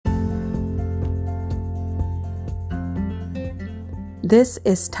This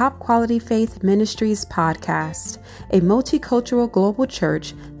is Top Quality Faith Ministries podcast, a multicultural global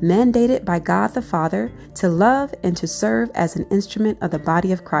church mandated by God the Father to love and to serve as an instrument of the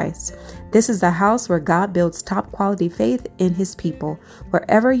body of Christ. This is the house where God builds top quality faith in his people.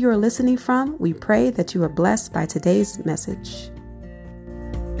 Wherever you are listening from, we pray that you are blessed by today's message.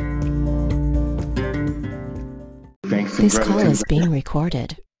 This call is being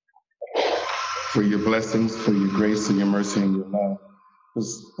recorded. For your blessings, for your grace and your mercy and your love.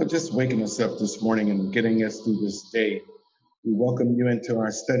 For just waking us up this morning and getting us through this day. We welcome you into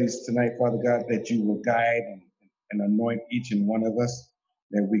our studies tonight, Father God, that you will guide and anoint each and one of us,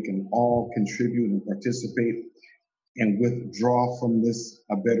 that we can all contribute and participate and withdraw from this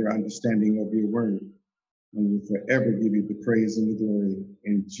a better understanding of your word. And we forever give you the praise and the glory.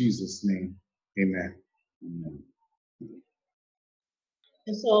 In Jesus' name, amen. Amen.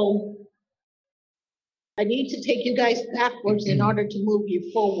 And so I need to take you guys backwards in order to move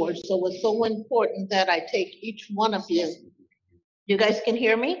you forward. So it's so important that I take each one of you. You guys can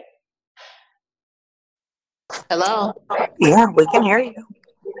hear me? Hello? Yeah, we can hear you.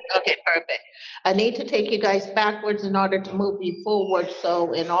 Okay, perfect. I need to take you guys backwards in order to move you forward.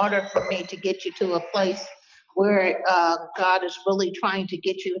 So in order for me to get you to a place where God is really trying to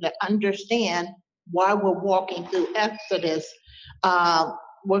get you to understand why we're walking through Exodus,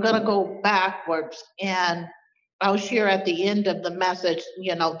 we're going to go backwards, and I'll share at the end of the message,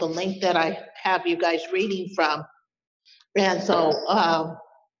 the link that I have you guys reading from. And so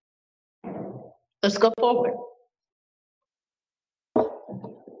let's go forward.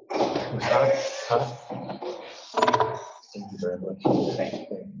 Thank you very much. Thank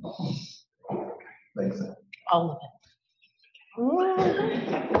you. Thanks. All of it.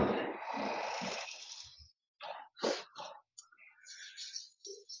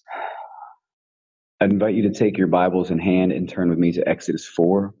 I'd invite you to take your Bibles in hand and turn with me to Exodus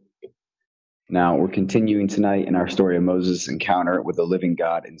 4. Now, we're continuing tonight in our story of Moses' encounter with the living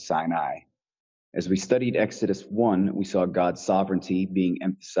God in Sinai. As we studied Exodus 1, we saw God's sovereignty being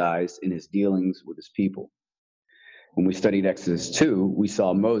emphasized in his dealings with his people. When we studied Exodus 2, we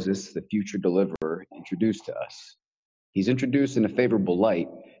saw Moses, the future deliverer, introduced to us. He's introduced in a favorable light,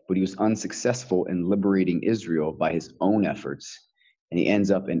 but he was unsuccessful in liberating Israel by his own efforts, and he ends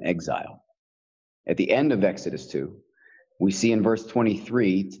up in exile. At the end of Exodus 2, we see in verse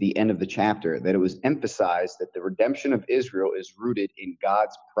 23 to the end of the chapter that it was emphasized that the redemption of Israel is rooted in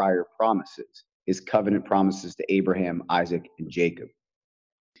God's prior promises, his covenant promises to Abraham, Isaac, and Jacob.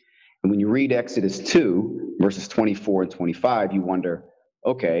 And when you read Exodus 2, verses 24 and 25, you wonder,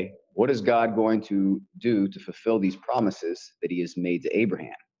 okay, what is God going to do to fulfill these promises that he has made to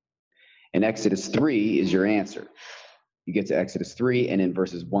Abraham? And Exodus 3 is your answer. You get to Exodus 3, and in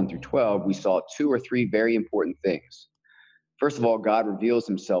verses 1 through 12, we saw 2 or 3 very important things. First of all, God reveals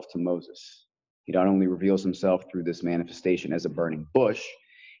himself to Moses. He not only reveals himself through this manifestation as a burning bush,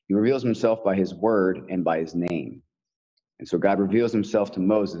 he reveals himself by his word and by his name. And so God reveals himself to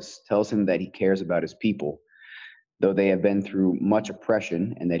Moses, tells him that he cares about his people, though they have been through much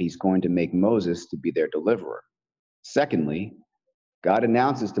oppression, and that he's going to make Moses to be their deliverer. Secondly, God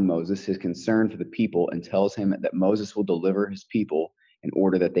announces to Moses his concern for the people and tells him that Moses will deliver his people in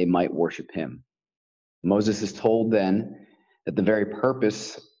order that they might worship him. Moses is told then that the very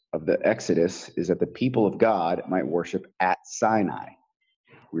purpose of the Exodus is that the people of God might worship at Sinai.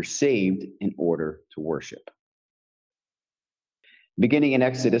 We're saved in order to worship. Beginning in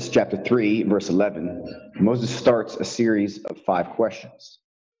Exodus chapter 3, verse 11, Moses starts a series of 5 questions.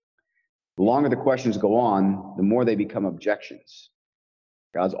 The longer the questions go on, the more they become objections.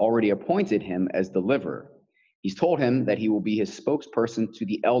 God's already appointed him as deliverer. He's told him that he will be his spokesperson to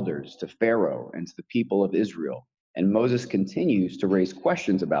the elders, to Pharaoh, and to the people of Israel. And Moses continues to raise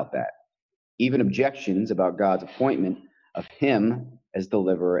questions about that, even objections about God's appointment of him as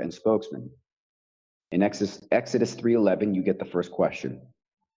deliverer and spokesman. In Exodus 3:11, you get the first question.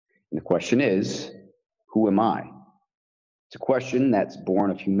 And the question is, who am I? It's a question that's born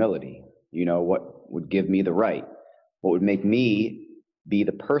of humility. What would give me the right? What would make me be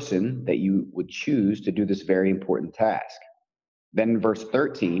the person that you would choose to do this very important task? Then in verse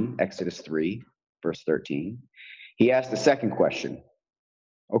 13, Exodus 3, verse 13, he asked the second question.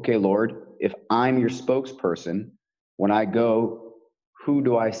 Okay, Lord, if I'm your spokesperson, when I go, who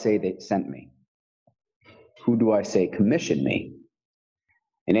do I say that sent me? Who do I say commissioned me?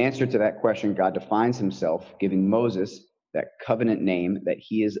 In answer to that question, God defines himself, giving Moses that covenant name that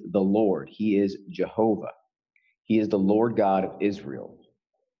he is the Lord. He is Jehovah. He is the Lord God of Israel.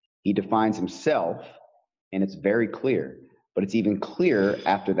 He defines himself, and it's very clear, but it's even clearer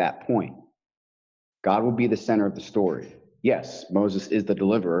after that point. God will be the center of the story. Yes, Moses is the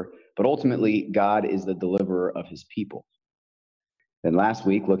deliverer, but ultimately God is the deliverer of his people. Then last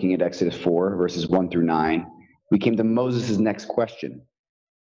week, looking at Exodus 4, verses 1 through 9, we came to Moses' next question.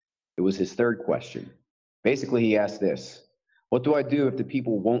 It was his third question. Basically, he asked this: what do I do if the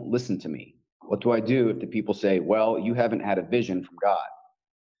people won't listen to me? What do I do if the people say, well, you haven't had a vision from God?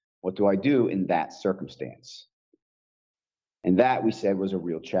 What do I do in that circumstance? And that, we said, was a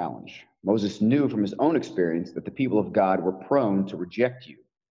real challenge. Moses knew from his own experience that the people of God were prone to reject you.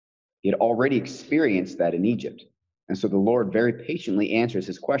 He had already experienced that in Egypt. And so the Lord very patiently answers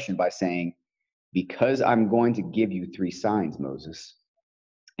his question by saying, because I'm going to give you 3 signs, Moses,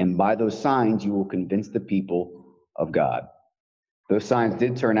 and by those signs you will convince the people of God. Those signs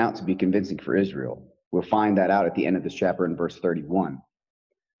did turn out to be convincing for Israel. We'll find that out at the end of this chapter in verse 31.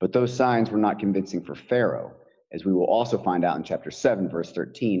 But those signs were not convincing for Pharaoh, as we will also find out in chapter 7, verse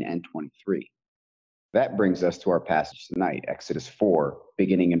 13 and 23. That brings us to our passage tonight, Exodus 4,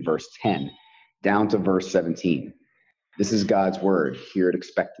 beginning in verse 10, down to verse 17. This is God's word. Hear it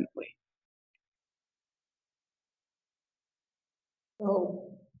expectantly. So,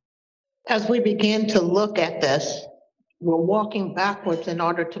 as we begin to look at this, we're walking backwards in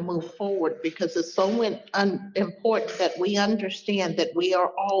order to move forward, because it's so important that we understand that we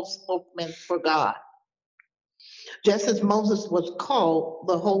are all spokesmen for God. Just as Moses was called,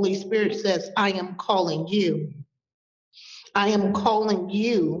 the Holy Spirit says, I am calling you. I am calling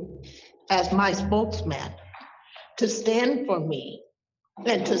you as my spokesman to stand for me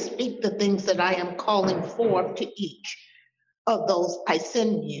and to speak the things that I am calling forth to each of those I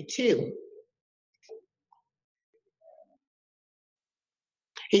send you to.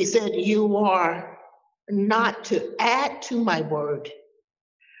 He said, you are not to add to my word,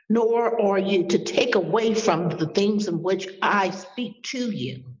 nor are you to take away from the things in which I speak to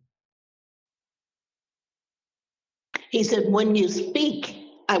you. He said, when you speak,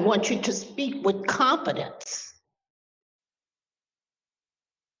 I want you to speak with confidence.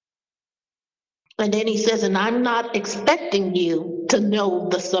 And then he says, and I'm not expecting you to know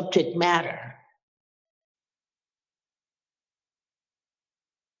the subject matter.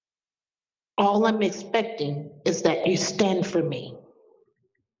 All I'm expecting is that you stand for me.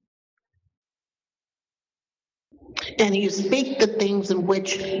 And you speak the things in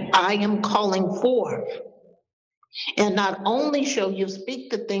which I am calling for. And not only shall you speak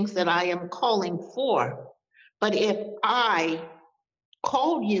the things that I am calling for, but if I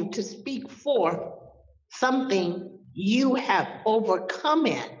call you to speak for something you have overcome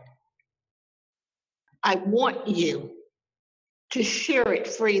in, I want you to share it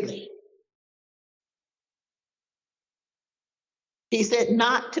freely. He said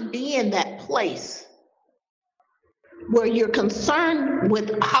not to be in that place where you're concerned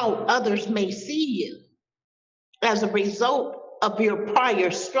with how others may see you as a result of your prior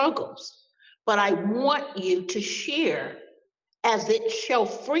struggles, but I want you to share as it shall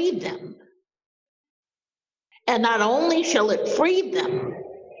free them. And not only shall it free them,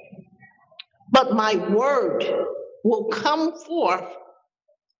 but my word will come forth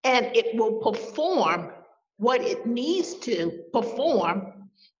and it will perform what it needs to perform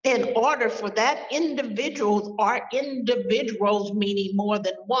in order for that individual, or individuals meaning more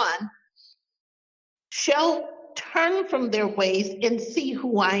than one, shall turn from their ways and see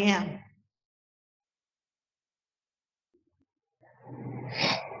who I am.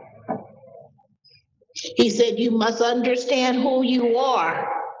 He said, you must understand who you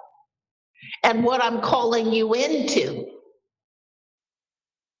are and what I'm calling you into.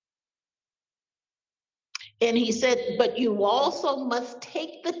 And he said, but you also must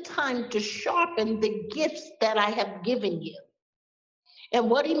take the time to sharpen the gifts that I have given you.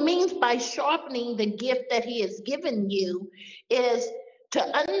 And what he means by sharpening the gift that he has given you is to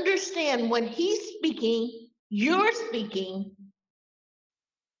understand when he's speaking, you're speaking,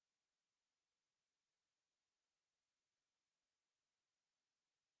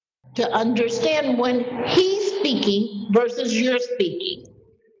 to understand when he's speaking versus you're speaking.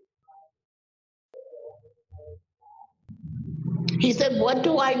 He said, what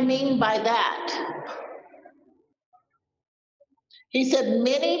do I mean by that? He said,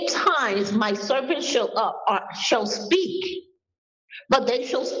 many times my servants shall speak, but they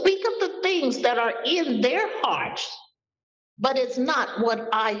shall speak of the things that are in their hearts, but it's not what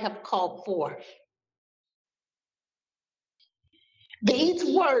I have called forth.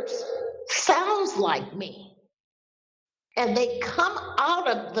 These words sounds like me, and they come out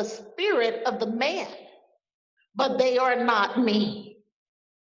of the spirit of the man, but they are not me.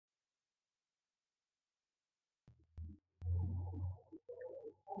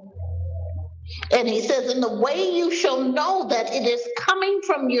 And he says, in the way you shall know that it is coming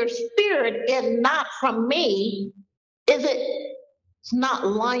from your spirit and not from me, is it's not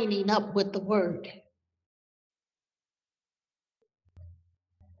lining up with the word.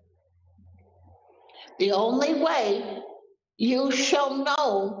 The only way you shall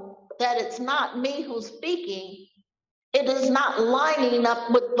know that it's not me who's speaking, it is not lining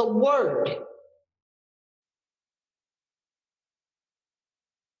up with the word.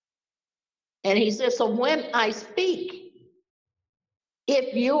 And he says, so when I speak,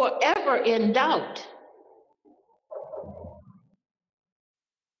 if you are ever in doubt,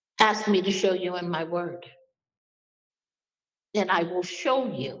 ask me to show you in my word. And I will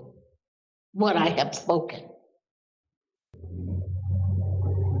show you what I have spoken.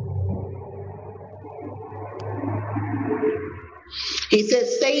 He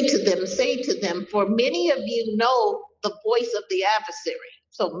says, say to them, for many of you know the voice of the adversary.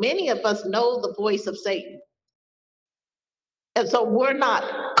 So many of us know the voice of Satan. And so we're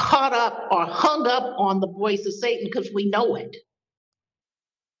not caught up or hung up on the voice of Satan because we know it.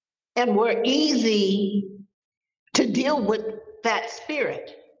 And we're easy to deal with that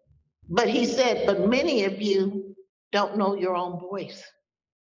spirit. But he said, but many of you don't know your own voice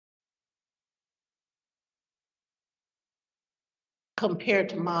compared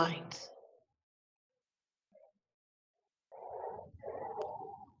to mine.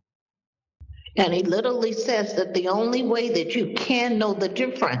 And he literally says that the only way that you can know the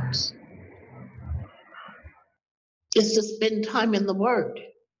difference is to spend time in the Word.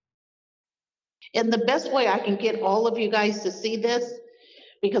 And the best way I can get all of you guys to see this,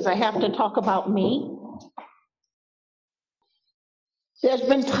 because I have to talk about me, there's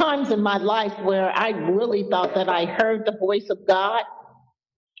been times in my life where I really thought that I heard the voice of God,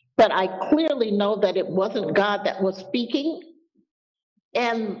 but I clearly know that it wasn't God that was speaking.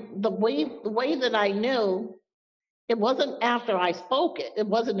 And the way that I knew, it wasn't after I spoke it. It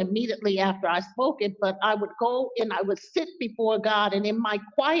wasn't immediately after I spoke it, but I would go and I would sit before God, and in my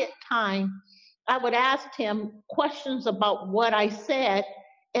quiet time, I would ask him questions about what I said,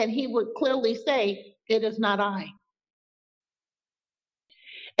 and he would clearly say, it is not I.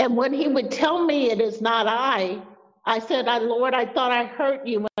 And when he would tell me it is not I said, Lord, I thought I heard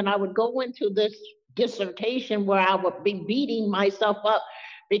you. And I would go into this dissertation where I would be beating myself up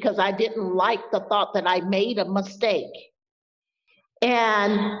because I didn't like the thought that I made a mistake.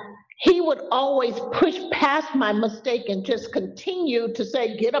 And he would always push past my mistake and just continue to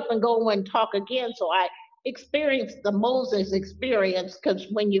say, get up and go and talk again. So I experienced the Moses experience, because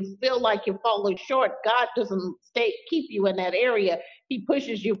when you feel like you're falling short, God doesn't keep you in that area. He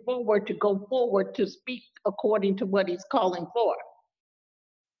pushes you forward to go forward to speak according to what he's calling for.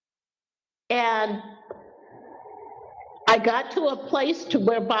 And I got to a place to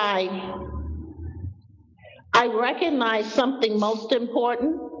whereby I recognize something most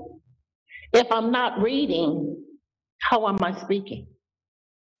important. If I'm not reading, how am I speaking?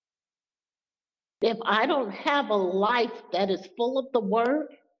 If I don't have a life that is full of the word,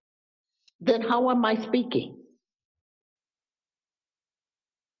 then how am I speaking?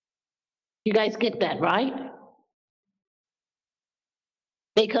 You guys get that, right?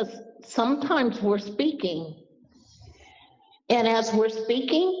 Because sometimes we're speaking, and as we're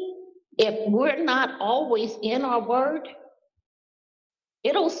speaking, if we're not always in our word,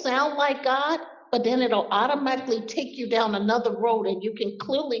 it'll sound like God, but then it'll automatically take you down another road, and you can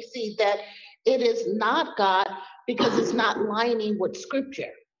clearly see that it is not God because it's not lining with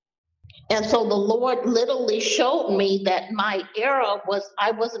scripture. And so the Lord literally showed me that my error was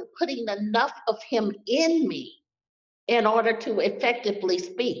I wasn't putting enough of him in me in order to effectively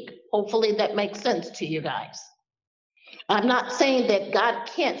speak. Hopefully that makes sense to you guys. I'm not saying that God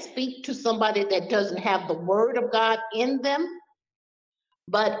can't speak to somebody that doesn't have the word of God in them.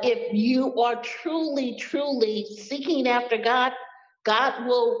 But if you are truly, truly seeking after God, God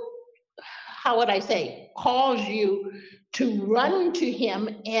will, how would I say, cause you to run to him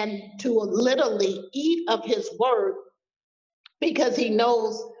and to literally eat of his word, because he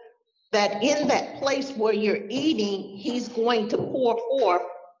knows that in that place where you're eating, he's going to pour forth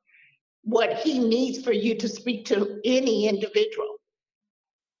what he needs for you to speak to any individual.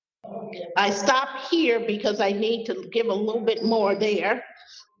 I stop here because I need to give a little bit more there.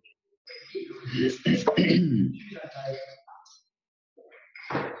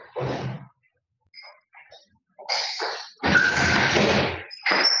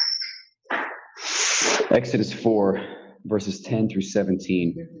 Exodus 4, verses 10 through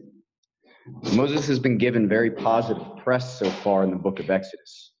 17. Moses has been given very positive press so far in the book of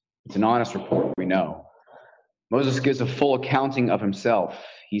Exodus. It's an honest report, we know. Moses gives a full accounting of himself.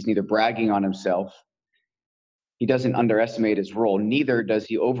 He's neither bragging on himself, he doesn't underestimate his role, neither does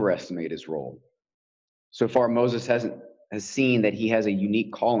he overestimate his role. So far, Moses has seen that he has a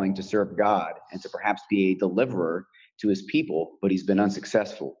unique calling to serve God and to perhaps be a deliverer to his people, but he's been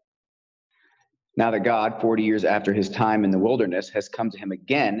unsuccessful. Now that God, 40 years after his time in the wilderness, has come to him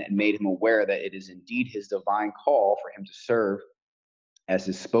again and made him aware that it is indeed his divine call for him to serve as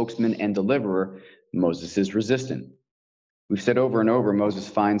his spokesman and deliverer, Moses is resistant. We've said over and over, Moses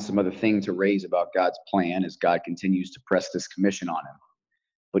finds some other thing to raise about God's plan as God continues to press this commission on him.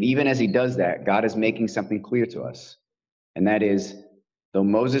 But even as he does that, God is making something clear to us. And that is, though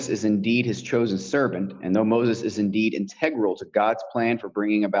Moses is indeed his chosen servant, and though Moses is indeed integral to God's plan for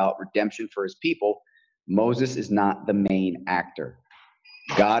bringing about redemption for his people, Moses is not the main actor.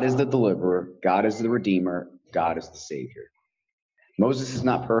 God is the deliverer, God is the redeemer, God is the savior. Moses is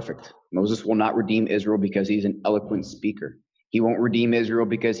not perfect. Moses will not redeem Israel because he's an eloquent speaker. He won't redeem Israel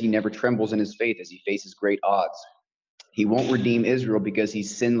because he never trembles in his faith as he faces great odds. He won't redeem Israel because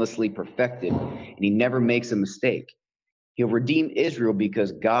he's sinlessly perfected and he never makes a mistake. He'll redeem Israel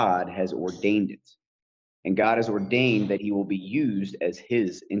because God has ordained it. And God has ordained that he will be used as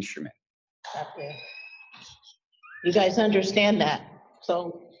his instrument. Okay. You guys understand that?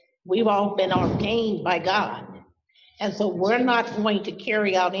 So we've all been ordained by God. And so we're not going to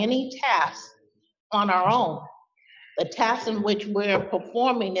carry out any task on our own. The task in which we're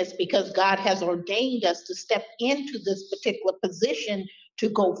performing is because God has ordained us to step into this particular position to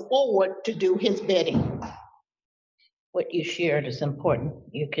go forward to do his bidding. What you shared is important.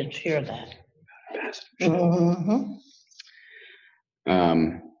 You can share that. Mm-hmm.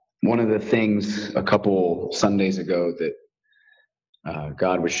 One of the things a couple Sundays ago that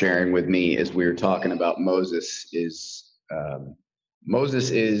God was sharing with me as we were talking about Moses is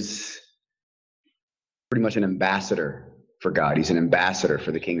Moses is pretty much an ambassador for God. He's an ambassador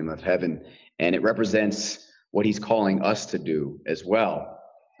for the kingdom of heaven, and it represents what he's calling us to do as well.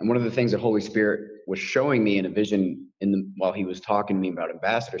 And one of the things that Holy Spirit was showing me in a vision while he was talking to me about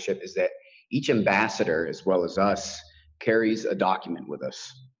ambassadorship is that each ambassador, as well as us, carries a document with us.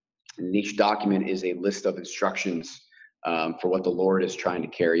 And each document is a list of instructions for what the Lord is trying to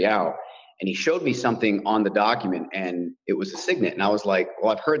carry out. And he showed me something on the document, and it was a signet. And I was like,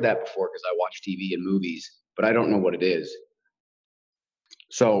 well, I've heard that before because I watch TV and movies, but I don't know what it is.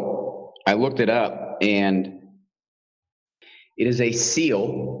 So I looked it up, and it is a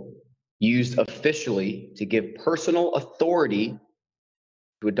seal used officially to give personal authority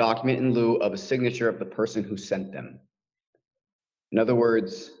to a document in lieu of a signature of the person who sent them. In other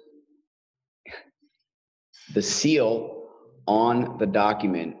words, the seal on the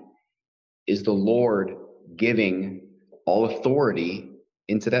document is the Lord giving all authority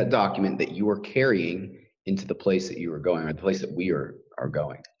into that document that you are carrying into the place that you are going, or the place that we are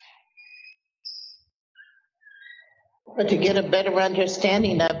going. But to get a better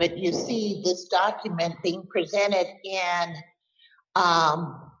understanding of it, you see this document being presented in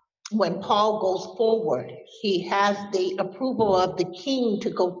when Paul goes forward. He has the approval of the king to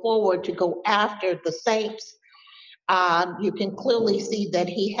go forward, to go after the saints. You can clearly see that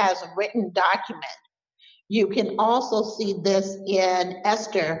he has a written document. You can also see this in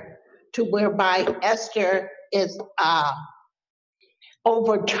Esther, to whereby Esther is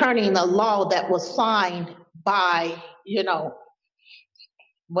overturning a law that was signed by,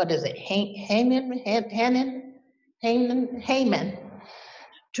 what is it, Haman,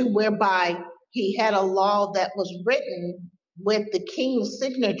 to whereby he had a law that was written with the king's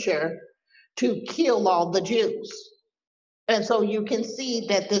signature to kill all the Jews. And so you can see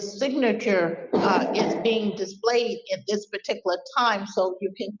that this signature is being displayed at this particular time. So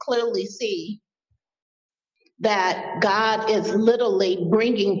you can clearly see that God is literally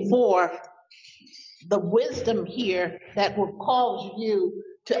bringing forth the wisdom here that will cause you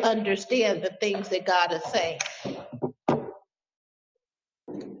to understand the things that God is saying.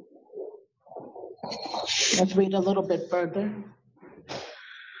 Let's read a little bit further.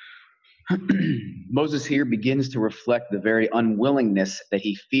 Moses here begins to reflect the very unwillingness that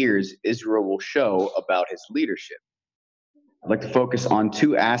he fears Israel will show about his leadership. I'd like to focus on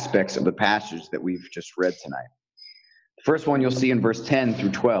two aspects of the passage that we've just read tonight. The first one you'll see in verse 10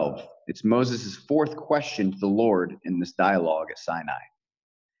 through 12. It's Moses' fourth question to the Lord in this dialogue at Sinai.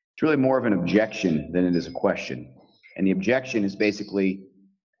 It's really more of an objection than it is a question. And the objection is basically,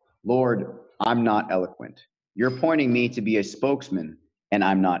 Lord, I'm not eloquent. You're appointing me to be a spokesman, and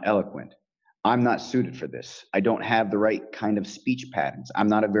I'm not eloquent. I'm not suited for this. I don't have the right kind of speech patterns. I'm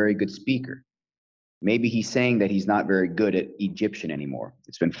not a very good speaker. Maybe he's saying that he's not very good at Egyptian anymore.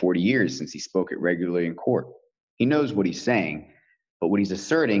 It's been 40 years since he spoke it regularly in court. He knows what he's saying, but what he's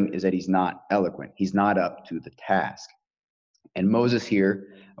asserting is that he's not eloquent. He's not up to the task. And Moses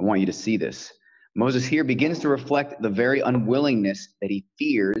here, I want you to see this. Moses here begins to reflect the very unwillingness that he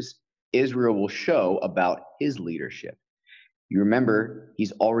fears Israel will show about his leadership. You remember,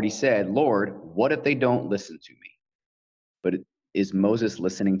 he's already said, Lord, what if they don't listen to me? But is Moses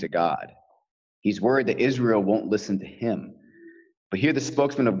listening to God? He's worried that Israel won't listen to him. But here the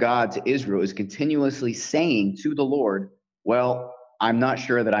spokesman of God to Israel is continuously saying to the Lord, well, I'm not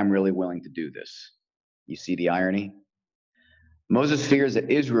sure that I'm really willing to do this. You see the irony? Moses fears that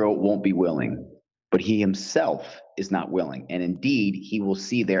Israel won't be willing, but he himself is not willing. And indeed, he will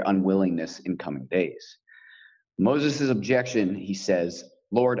see their unwillingness in coming days. Moses' objection, he says,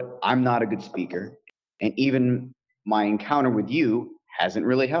 Lord, I'm not a good speaker, and even my encounter with you hasn't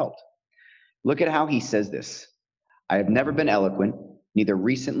really helped. Look at how he says this. I have never been eloquent, neither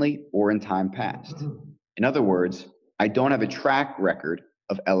recently or in time past. In other words, I don't have a track record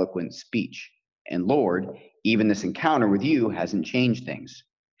of eloquent speech. And Lord, even this encounter with you hasn't changed things.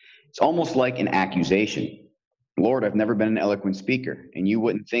 It's almost like an accusation. Lord, I've never been an eloquent speaker, and you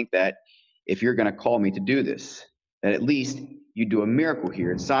wouldn't think that if you're going to call me to do this, that at least you'd do a miracle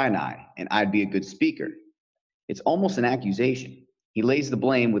here at Sinai, and I'd be a good speaker. It's almost an accusation. He lays the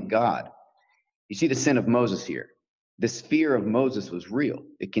blame with God. You see the sin of Moses here. This fear of Moses was real.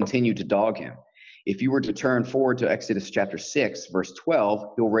 It continued to dog him. If you were to turn forward to Exodus chapter 6, verse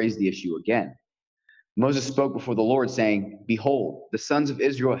 12, he'll raise the issue again. Moses spoke before the Lord, saying, behold, the sons of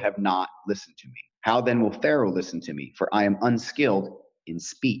Israel have not listened to me. How then will Pharaoh listen to me? For I am unskilled in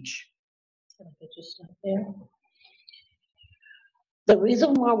speech. Can I get you stuff there? The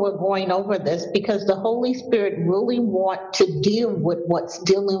reason why we're going over this, because the Holy Spirit really wants to deal with what's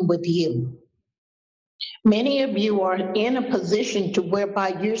dealing with you. Many of you are in a position to whereby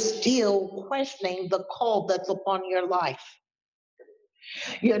you're still questioning the call that's upon your life.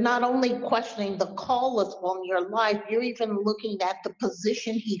 You're not only questioning the call that's on your life, you're even looking at the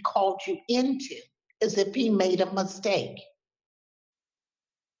position he called you into as if he made a mistake.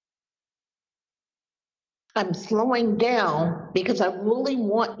 I'm slowing down because I really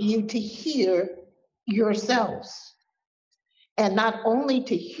want you to hear yourselves. And not only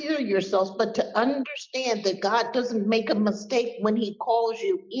to hear yourselves, but to understand that God doesn't make a mistake when he calls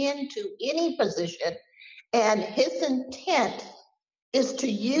you into any position. And his intent is to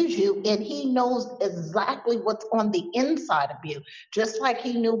use you, and he knows exactly what's on the inside of you, just like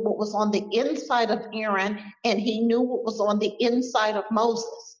he knew what was on the inside of Aaron, and he knew what was on the inside of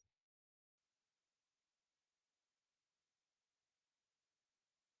Moses.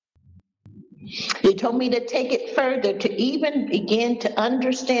 He told me to take it further, to even begin to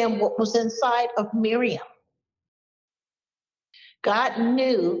understand what was inside of Miriam. God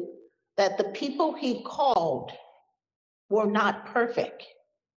knew that the people he called were not perfect,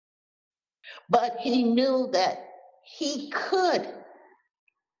 but he knew that he could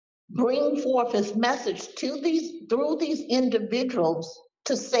bring forth his message through these individuals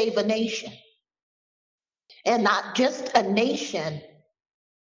to save a nation. And not just a nation,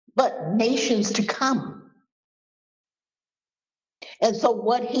 but nations to come. And so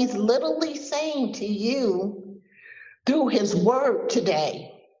what he's literally saying to you through his word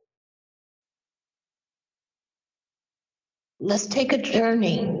today, let's take a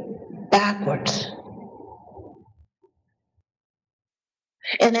journey backwards.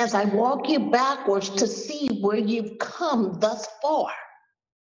 And as I walk you backwards to see where you've come thus far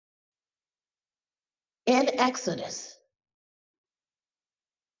in Exodus,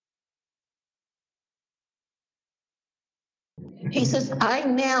 he says, I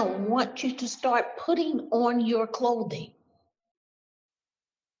now want you to start putting on your clothing.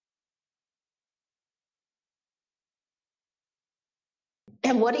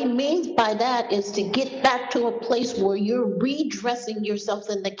 And what he means by that is to get back to a place where you're redressing yourself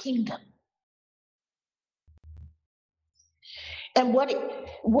in the kingdom. And what he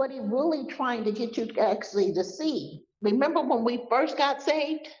really trying to get you actually to see, remember when we first got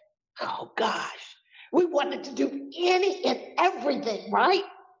saved? Oh gosh, we wanted to do any and everything, right?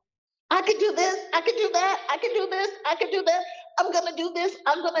 I could do this, I could do that, I could do this, I could do that. I'm gonna do this,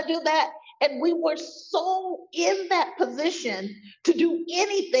 I'm gonna do that. And we were so in that position to do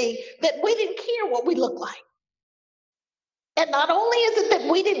anything that we didn't care what we looked like. And not only is it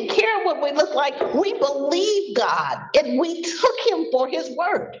that we didn't care what we looked like, we believed God and we took him for his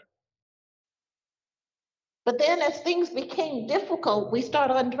word. But then as things became difficult, we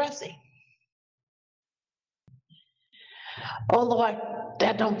started undressing. Oh Lord,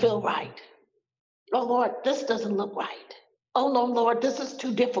 that don't feel right. Oh Lord, this doesn't look right. Oh no, Lord, this is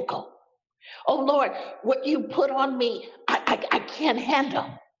too difficult. Oh Lord, what you put on me, I can't handle.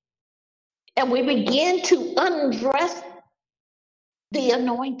 And we begin to undress the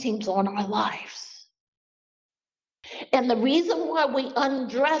anointings on our lives. And the reason why we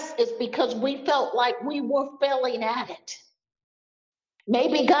undress is because we felt like we were failing at it.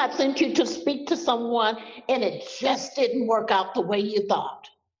 Maybe God sent you to speak to someone and it just didn't work out the way you thought.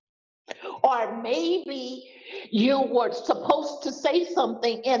 Or maybe you were supposed to say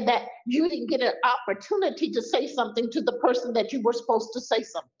something and that you didn't get an opportunity to say something to the person that you were supposed to say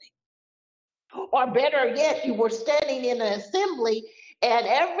something. Or better yet, you were standing in an assembly and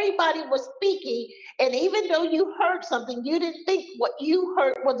everybody was speaking, and even though you heard something, you didn't think what you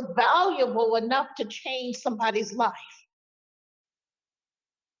heard was valuable enough to change somebody's life.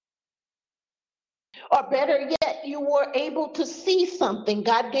 Or better yet, you were able to see something.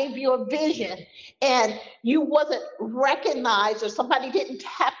 God gave you a vision and you wasn't recognized, or somebody didn't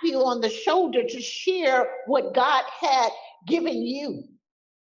tap you on the shoulder to share what God had given you.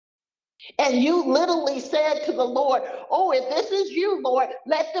 And you literally said to the Lord, oh, if this is you, Lord,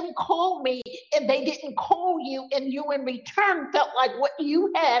 let them call me. And they didn't call you, and you in return felt like what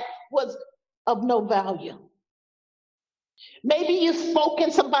you had was of no value. Maybe you spoke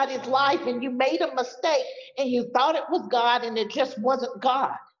in somebody's life and you made a mistake and you thought it was God and it just wasn't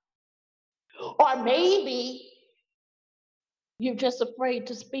God. Or maybe you're just afraid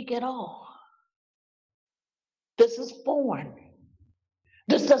to speak at all. This is foreign.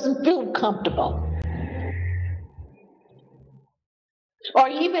 This doesn't feel comfortable. Or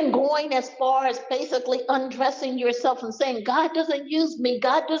even going as far as basically undressing yourself and saying, God doesn't use me,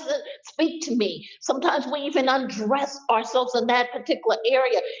 God doesn't speak to me. Sometimes we even undress ourselves in that particular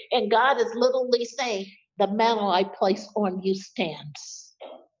area, and God is literally saying, the mantle I place on you stands.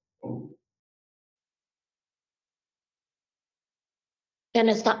 And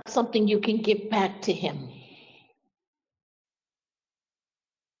it's not something you can give back to him.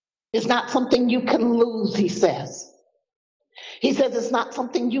 It's not something you can lose, he says. He says it's not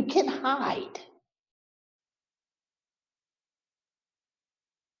something you can hide.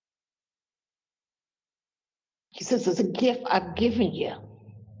 He says it's a gift I've given you.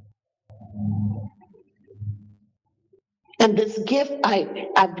 And this gift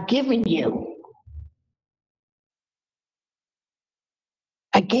I've given you,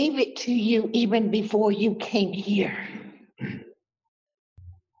 I gave it to you even before you came here.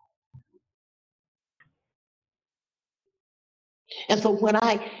 And so when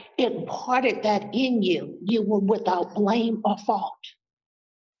I imparted that in you, you were without blame or fault.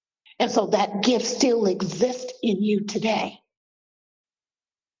 And so that gift still exists in you today.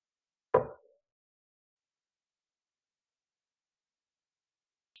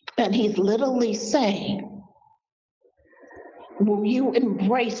 And he's literally saying, will you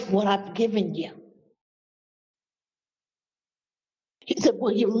embrace what I've given you? He said,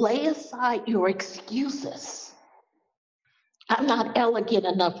 will you lay aside your excuses? I'm not elegant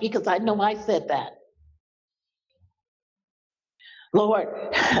enough because I know I said that. Lord,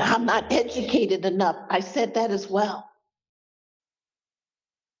 I'm not educated enough. I said that as well.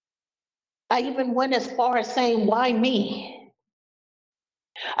 I even went as far as saying, why me?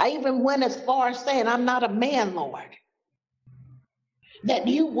 I even went as far as saying, I'm not a man, Lord, that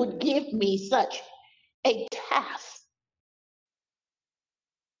you would give me such a task.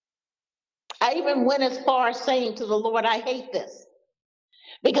 I even went as far as saying to the Lord, I hate this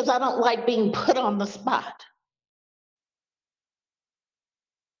because I don't like being put on the spot.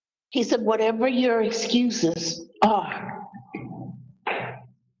 He said, whatever your excuses are,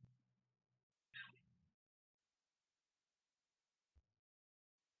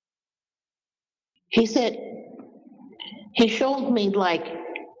 he said, he showed me like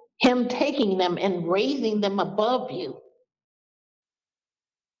him taking them and raising them above you.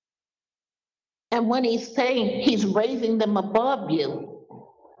 And when he's saying he's raising them above you,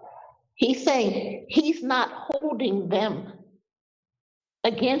 he's saying he's not holding them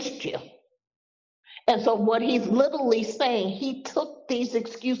against you. And so what he's literally saying, he took these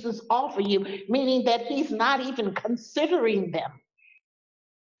excuses off of you, meaning that he's not even considering them,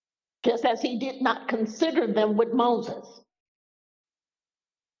 just as he did not consider them with Moses.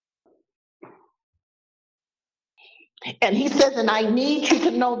 And he says, and I need you to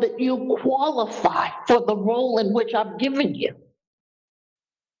know that you qualify for the role in which I've given you.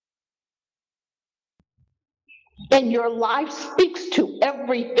 And your life speaks to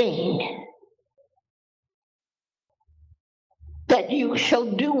everything that you shall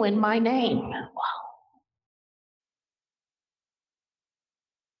do in my name. Wow.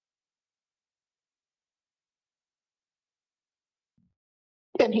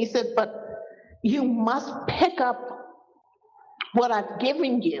 And he said, but you must pick up what I've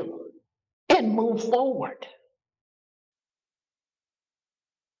given you and move forward.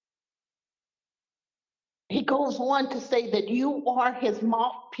 He goes on to say that you are his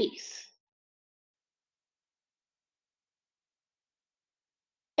mouthpiece.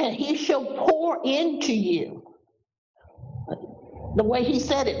 And he shall pour into you. The way he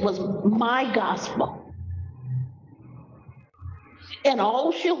said it was my gospel. And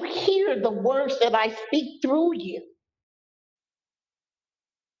all shall hear the words that I speak through you.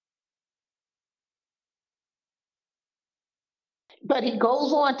 But he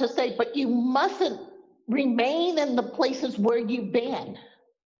goes on to say, but you mustn't remain in the places where you've been.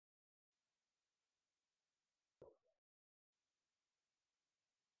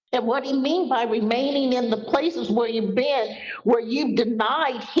 And what he means by remaining in the places where you've been, where you've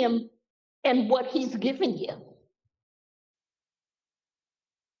denied him and what he's given you.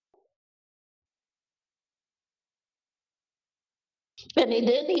 And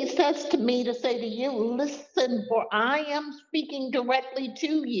then he says to me to say to you, listen, for I am speaking directly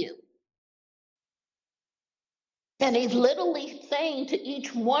to you. And he's literally saying to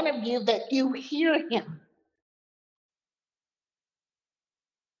each one of you that you hear him.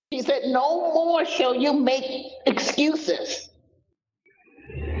 He said, no more shall you make excuses.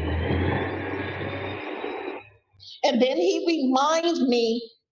 And then he reminds me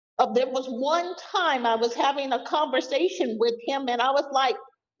of there was one time I was having a conversation with him, and I was like,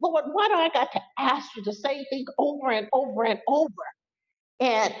 Lord, why do I got to ask you the same thing over and over and over?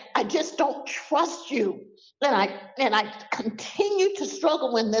 And I just don't trust you. And I continue to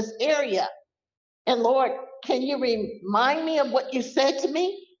struggle in this area. And Lord, can you remind me of what you said to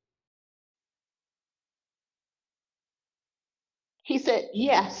me? He said,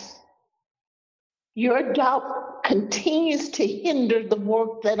 yes. Your doubt continues to hinder the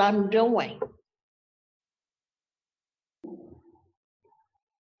work that I'm doing.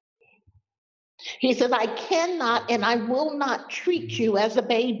 He says, I cannot and I will not treat you as a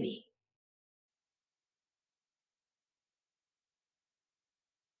baby.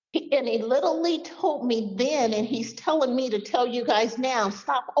 And he literally told me then, and he's telling me to tell you guys now,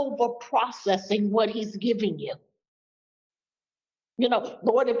 stop over processing what he's giving you. You know,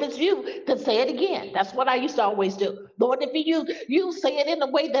 Lord, if it's you, then say it again. That's what I used to always do. Lord, if it's you say it in a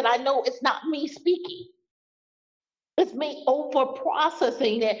way that I know it's not me speaking. It's me over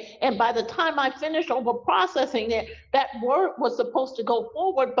processing it. And by the time I finished over processing it, that word was supposed to go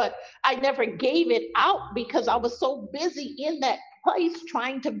forward, but I never gave it out because I was so busy in that place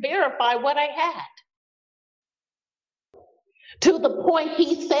trying to verify what I had. To the point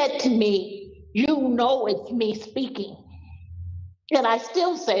he said to me, you know it's me speaking. And I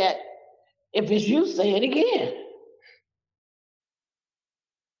still said, if it's you, say it again.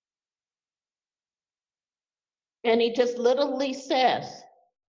 And he just literally says,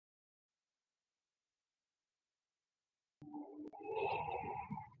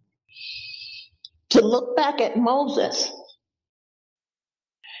 to look back at Moses,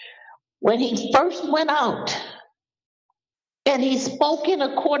 when he first went out and he spoke in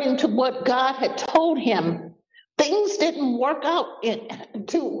according to what God had told him, things didn't work out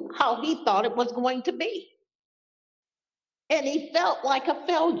to how he thought it was going to be. And he felt like a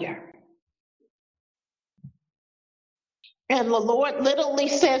failure. And the Lord literally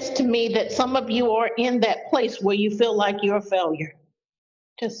says to me that some of you are in that place where you feel like you're a failure.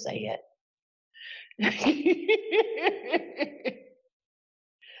 Just say it.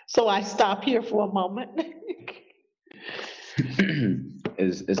 So I stop here for a moment.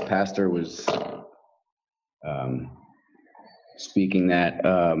 As Pastor was speaking that,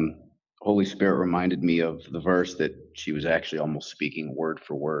 Holy Spirit reminded me of the verse that she was actually almost speaking word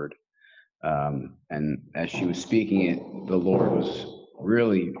for word. And as she was speaking it, the Lord was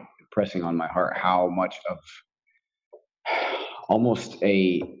really pressing on my heart how much of almost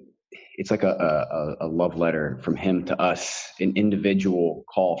it's like a love letter from him to us, an individual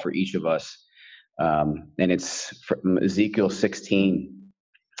call for each of us. And it's from Ezekiel 16,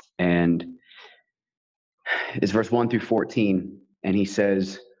 and it's verse 1 through 14. And he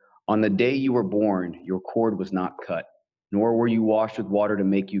says, on the day you were born, your cord was not cut, nor were you washed with water to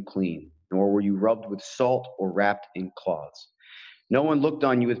make you clean, nor were you rubbed with salt or wrapped in cloths. No one looked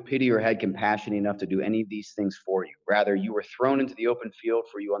on you with pity or had compassion enough to do any of these things for you. Rather, you were thrown into the open field,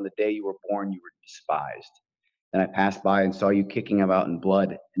 for you on the day you were born, you were despised. Then I passed by and saw you kicking about in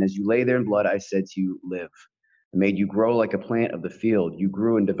blood. And as you lay there in blood, I said to you, live. I made you grow like a plant of the field. You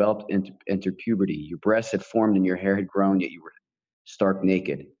grew and developed into puberty. Your breasts had formed and your hair had grown, yet you were stark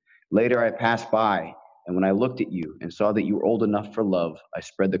naked. Later I passed by And when I looked at you and saw that you were old enough for love, I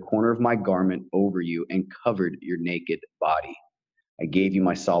spread the corner of my garment over you and covered your naked body. I gave you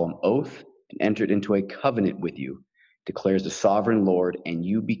my solemn oath and entered into a covenant with you, declares the sovereign Lord, and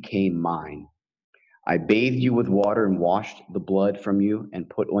you became mine. I bathed you with water and washed the blood from you and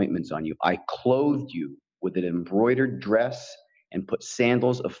put ointments on you. I clothed you with an embroidered dress and put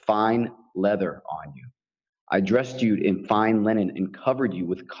sandals of fine leather on you. I dressed you in fine linen and covered you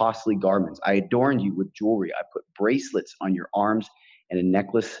with costly garments. I adorned you with jewelry. I put bracelets on your arms and a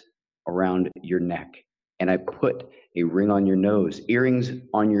necklace around your neck. And I put a ring on your nose, earrings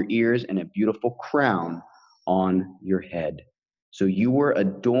on your ears, and a beautiful crown on your head. So you were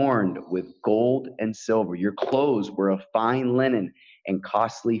adorned with gold and silver. Your clothes were of fine linen and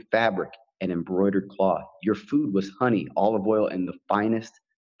costly fabric and embroidered cloth. Your food was honey, olive oil, and the finest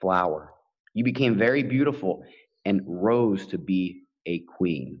flour. You became very beautiful and rose to be a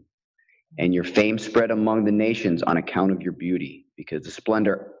queen. And your fame spread among the nations on account of your beauty, because the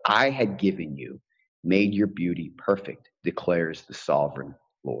splendor I had given you made your beauty perfect, declares the sovereign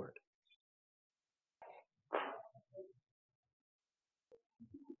Lord.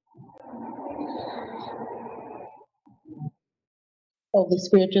 Holy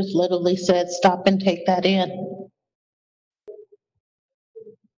Spirit just literally said, stop and take that in.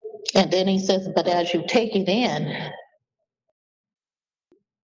 And then he says, but as you take it in,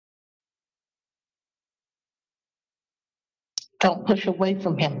 don't push away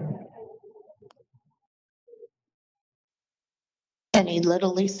from him. And he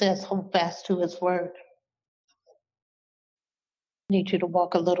literally says, hold fast to his word. Need you to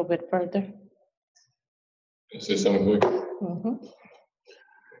walk a little bit further. Say something quick. Mm-hmm.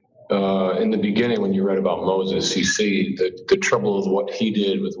 In the beginning, when you read about Moses, you see that the trouble of what he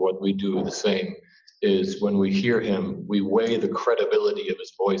did with what we do the same is when we hear him, we weigh the credibility of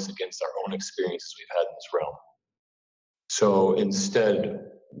his voice against our own experiences we've had in this realm. So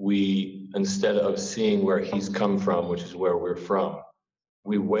instead of seeing where he's come from, which is where we're from,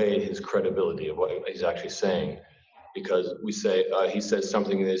 we weigh his credibility of what he's actually saying, because we say, he says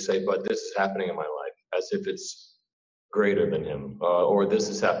something and they say, but this is happening in my life, as if it's greater than him, or this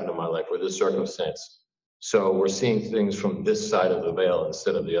has happened in my life, or this circumstance. So we're seeing things from this side of the veil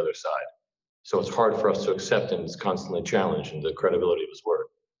instead of the other side. So it's hard for us to accept, and it's constantly challenged in the credibility of his word.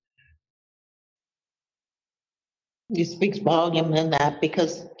 He speaks volume in that,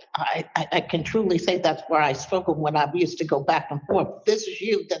 because I can truly say that's where I struggled when I used to go back and forth. If this is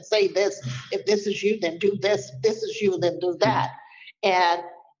you, then say this. If this is you, then do this. If this is you, then do that. And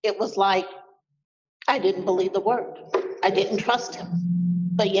it was like, I didn't believe the word. I didn't trust him,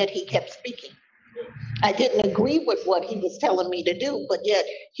 but yet he kept speaking. I didn't agree with what he was telling me to do, but yet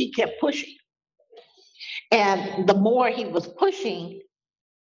he kept pushing. And the more he was pushing,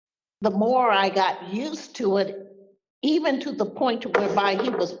 the more I got used to it, even to the point whereby he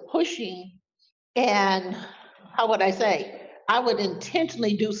was pushing, and how would I say, I would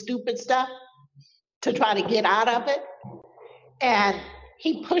intentionally do stupid stuff to try to get out of it. And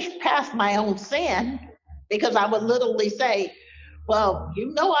he pushed past my own sin, because I would literally say, well,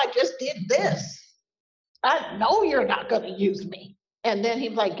 you know, I just did this. I know you're not going to use me. And then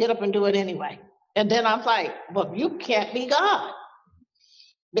he's like, get up and do it anyway. And then I'm like, well, you can't be God,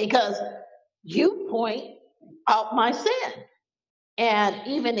 because you point out my sin. And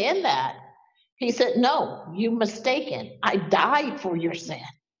even in that, he said, no, you mistaken. I died for your sin.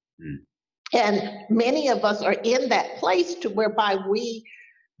 And many of us are in that place to whereby we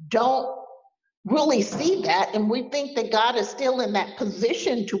don't really see that, and we think that God is still in that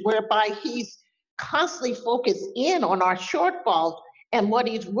position to whereby he's constantly focused in on our shortfalls, and what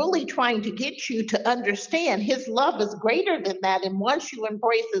he's really trying to get you to understand, his love is greater than that. And once you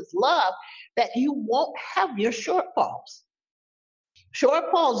embrace his love, that you won't have your shortfalls.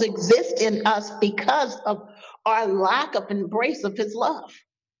 Shortfalls exist in us because of our lack of embrace of his love.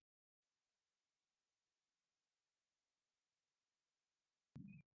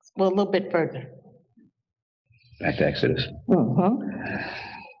 Well, a little bit further. Back to Exodus. Mm-hmm.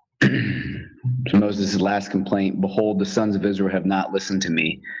 So Moses' last complaint, behold, the sons of Israel have not listened to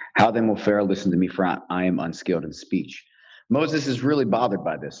me. How then will Pharaoh listen to me, for I am unskilled in speech? Moses is really bothered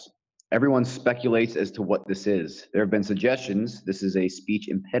by this. Everyone speculates as to what this is. There have been suggestions this is a speech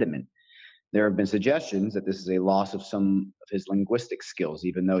impediment. There have been suggestions that this is a loss of some of his linguistic skills,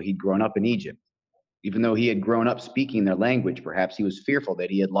 even though he'd grown up in Egypt. Even though he had grown up speaking their language, perhaps he was fearful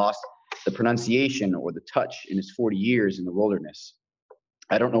that he had lost the pronunciation or the touch in his 40 years in the wilderness.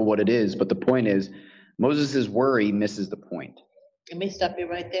 I don't know what it is, but the point is, Moses' worry misses the point. Let me stop you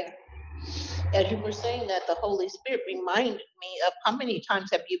right there. As you were saying that, the Holy Spirit reminded me of how many times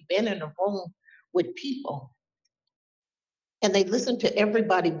have you been in a room with people, and they listen to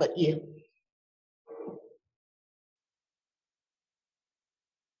everybody but you.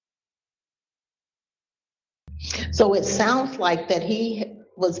 So it sounds like that he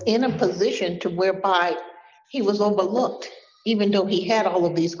was in a position to whereby he was overlooked, even though he had all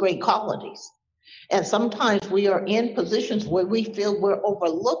of these great qualities. And sometimes we are in positions where we feel we're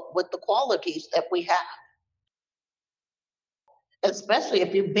overlooked with the qualities that we have. Especially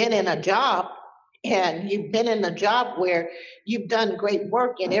if you've been in a job and you've been in a job where you've done great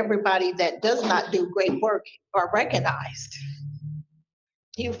work and everybody that does not do great work are recognized.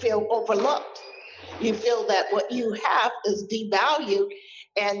 You feel overlooked. You feel that what you have is devalued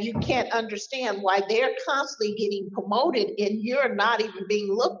and you can't understand why they're constantly getting promoted and you're not even being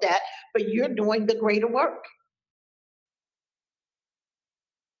looked at, but you're doing the greater work.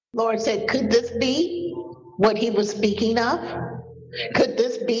 Lord said, could this be what he was speaking of? Could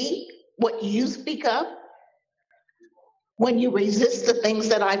this be what you speak of when you resist the things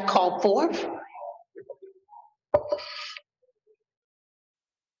that I've called forth?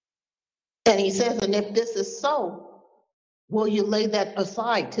 And he says, and if this is so, will you lay that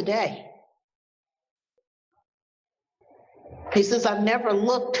aside today? He says, I've never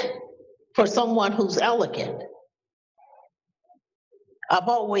looked for someone who's elegant. I've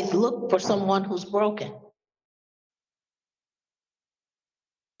always looked for someone who's broken,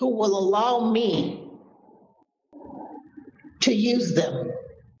 who will allow me to use them.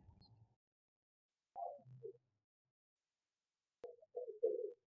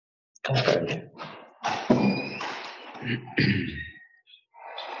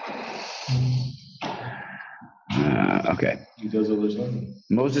 Okay.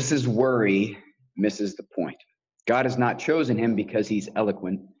 Moses' worry misses the point. God has not chosen him because he's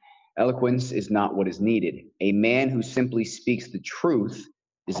eloquent. Eloquence is not what is needed. A man who simply speaks the truth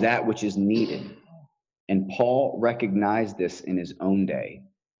is that which is needed. And Paul recognized this in his own day.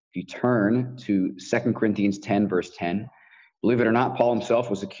 If you turn to 2 Corinthians 10, verse 10, believe it or not, Paul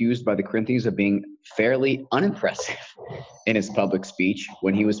himself was accused by the Corinthians of being fairly unimpressive in his public speech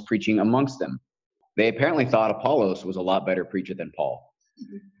when he was preaching amongst them. They apparently thought Apollos was a lot better preacher than Paul.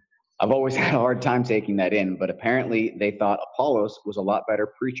 I've always had a hard time taking that in, but apparently they thought Apollos was a lot better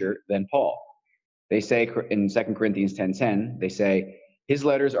preacher than Paul. They say in 2 Corinthians 10:10, they say, his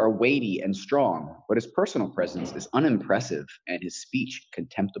letters are weighty and strong, but his personal presence is unimpressive and his speech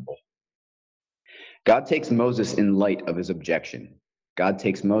contemptible. God takes Moses in light of his objection. God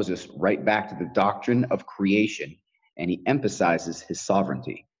takes Moses right back to the doctrine of creation, and he emphasizes his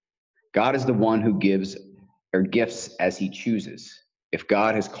sovereignty. God is the one who gives or gifts as he chooses. If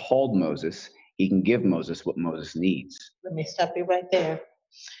God has called Moses, he can give Moses what Moses needs. Let me stop you right there.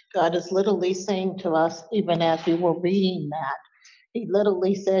 God is literally saying to us, even as we were reading that, he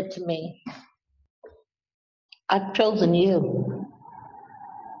literally said to me, I've chosen you.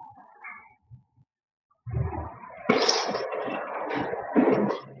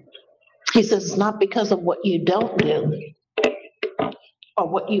 He says, it's not because of what you don't do or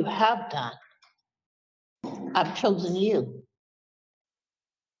what you have done. I've chosen you.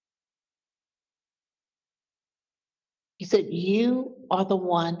 He said, you are the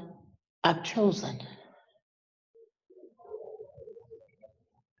one I've chosen.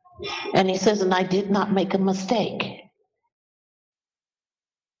 And he says, and I did not make a mistake.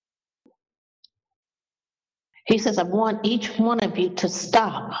 He says, I want each one of you to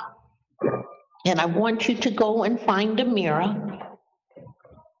stop. And I want you to go and find a mirror.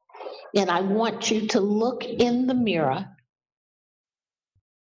 And I want you to look in the mirror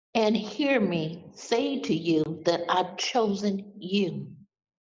and hear me say to you that I've chosen you.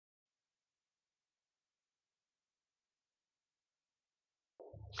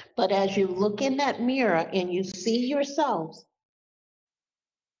 But as you look in that mirror and you see yourselves,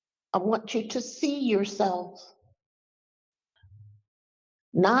 I want you to see yourselves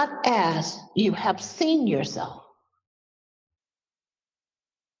not as you have seen yourself,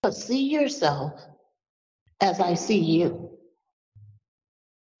 but see yourself as I see you.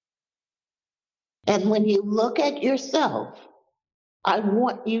 And when you look at yourself, I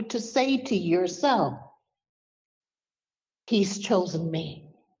want you to say to yourself, he's chosen me.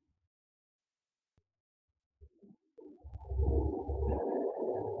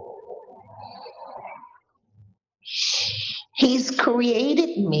 He's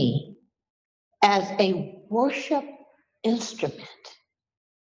created me as a worship instrument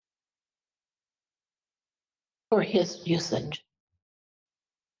for his usage.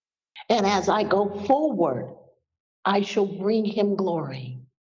 And as I go forward, I shall bring him glory.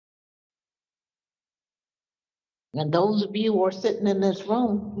 And those of you who are sitting in this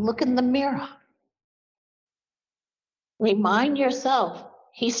room, look in the mirror Remind yourself,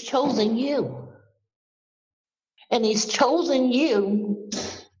 he's chosen you. And he's chosen you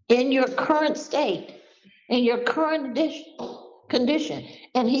in your current state, in your current condition.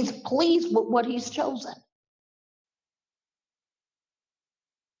 And he's pleased with what he's chosen.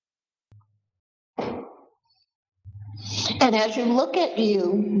 And as you look at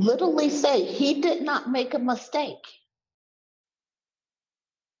you, literally say, he did not make a mistake.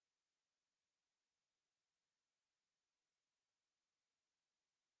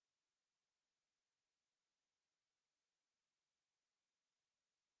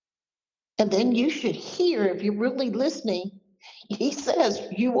 And then you should hear, if you're really listening, he says,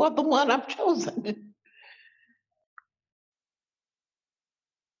 you are the one I've chosen.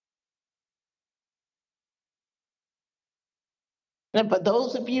 And for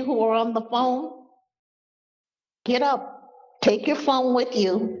those of you who are on the phone, get up, take your phone with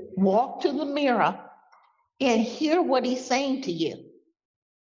you, walk to the mirror, and hear what he's saying to you.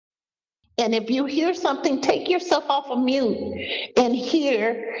 And if you hear something, take yourself off of mute and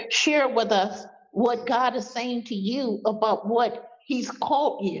share with us what God is saying to you about what he's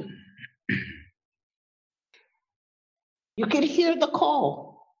called you. You can hear the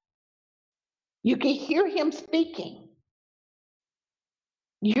call. You can hear him speaking.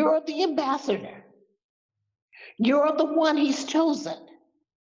 You're the ambassador. You're the one he's chosen.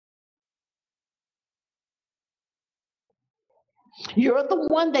 You're the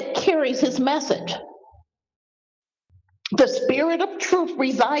one that carries his message. The spirit of truth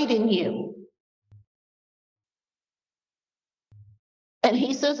resides in you. And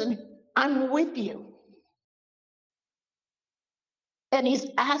he says, I'm with you. And he's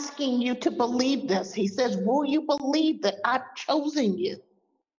asking you to believe this. He says, will you believe that I've chosen you?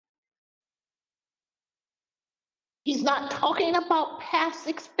 He's not talking about past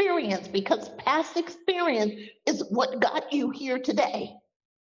experience, because past experience is what got you here today.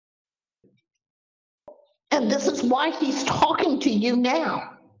 And this is why he's talking to you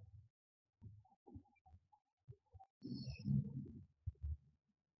now.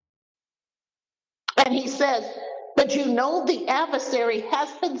 And he says, but you know the adversary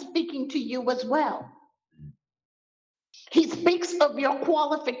has been speaking to you as well. He speaks of your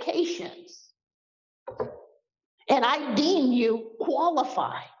qualifications. And I deem you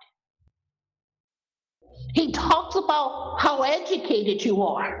qualified. He talks about how educated you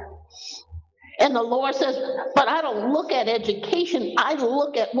are. And the Lord says, but I don't look at education, I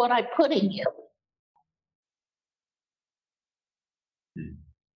look at what I put in you.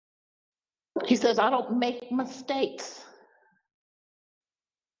 He says, I don't make mistakes.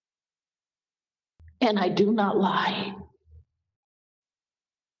 And I do not lie.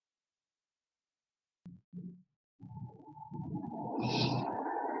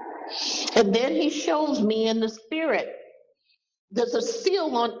 And then he shows me in the spirit, there's a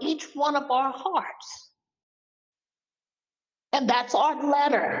seal on each one of our hearts. And that's our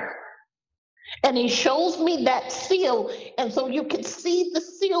letter. And he shows me that seal, and so you can see the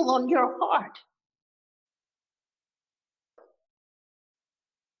seal on your heart.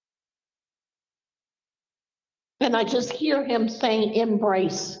 And I just hear him saying,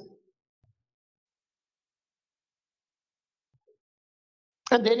 embrace.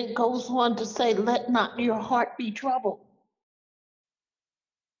 And then it goes on to say, let not your heart be troubled.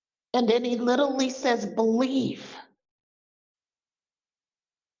 And then he literally says, believe.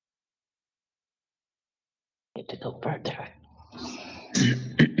 Need to go further.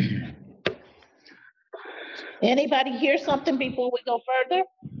 Anybody hear something before we go further?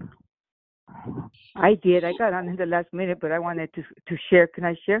 I did. I got on in the last minute, but I wanted to share. Can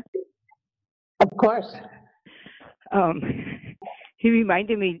I share? Of course. He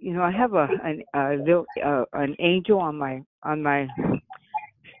reminded me. I have an angel on my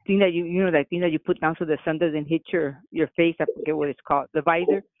thing that that thing that you put down so the sun doesn't hit your face. I forget what it's called, the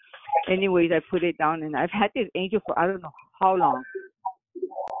visor. Anyways, I put it down, and I've had this angel for I don't know how long,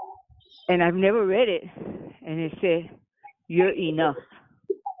 and I've never read it. And it said, "You're enough."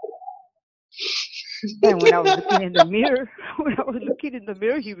 And when I was looking in the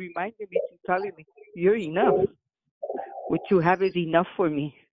mirror, he reminded me, telling me, "You're enough. What you have is enough for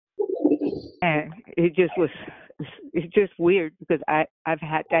me." And it's just weird because I've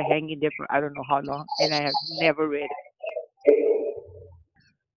had that hanging there for I don't know how long, and I have never read it.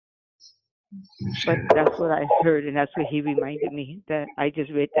 But that's what I heard, and that's what he reminded me, that I just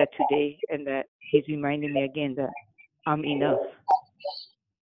read that today, and that he's reminding me again that I'm enough.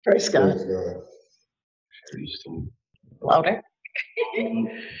 Praise God. Louder.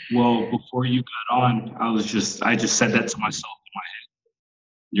 Well, before you got on, I just said that to myself in my head.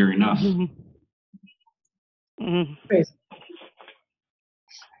 You're enough. Mm.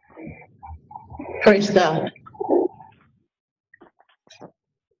 Praise God.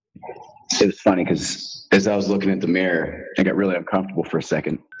 It was funny because as I was looking at the mirror, I got really uncomfortable for a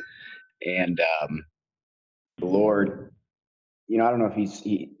second. And the Lord, I don't know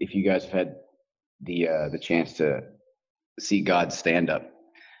if you guys have had the chance to see God stand up,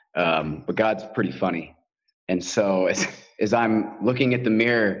 but God's pretty funny. And so as I'm looking at the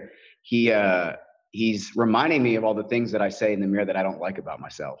mirror, he's reminding me of all the things that I say in the mirror that I don't like about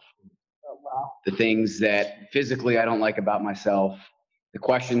myself. Oh, wow. The things that physically I don't like about myself, the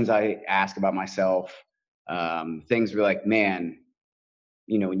questions I ask about myself, things were like, man,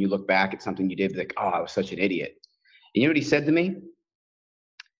 when you look back at something you did, like, oh, I was such an idiot. And you know what he said to me?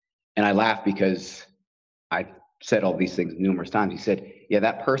 And I laughed because I said all these things numerous times. He said, yeah,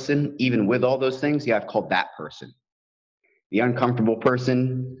 that person, even with all those things, yeah, I've called that person. The uncomfortable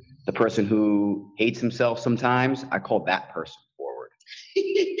person, the person who hates himself sometimes, I call that person forward.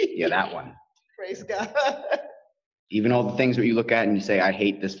 Yeah, that one. Praise God. Even all the things that you look at and you say, I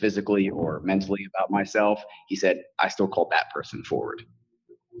hate this physically or mentally about myself, he said, I still call that person forward.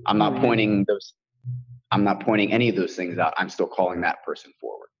 I'm not pointing any of those things out. I'm still calling that person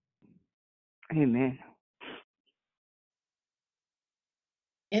forward. Amen.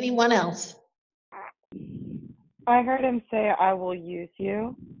 Anyone else? I heard him say, I will use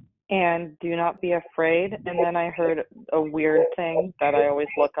you and do not be afraid. And then I heard a weird thing that I always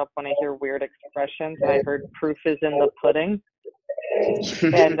look up when I hear weird expressions. And I heard proof is in the pudding.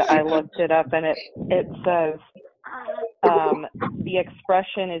 And I looked it up and it says, the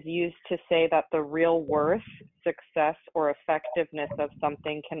expression is used to say that the real worth, success, or effectiveness of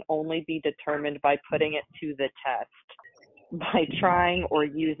something can only be determined by putting it to the test, by trying or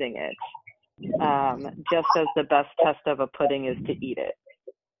using it. Just as the best test of a pudding is to eat it.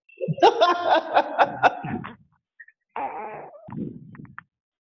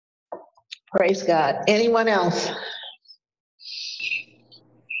 Praise God. Anyone else?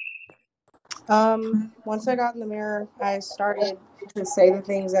 Once I got in the mirror, I started to say the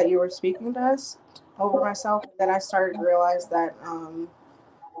things that you were speaking to us over myself. And then I started to realize that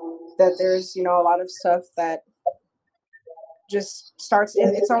that there's a lot of stuff that just starts.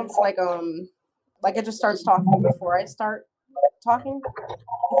 It's almost like it just starts talking before I start talking.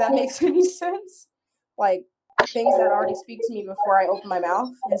 If that makes any sense, like things that already speak to me before I open my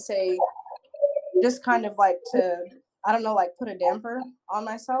mouth and say, just kind of like to, I don't know, like put a damper on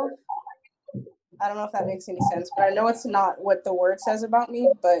myself. I don't know if that makes any sense, but I know it's not what the word says about me,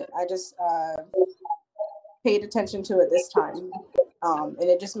 but I just paid attention to it this time. And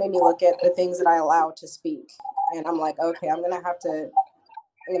it just made me look at the things that I allow to speak. And I'm like, okay, I'm gonna have to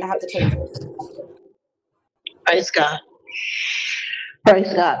take this. Praise God.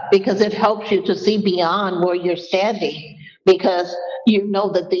 Praise God. Because it helps you to see beyond where you're standing, because you know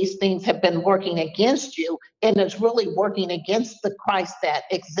that these things have been working against you, and it's really working against the Christ that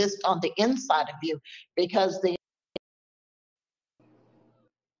exists on the inside of you, because they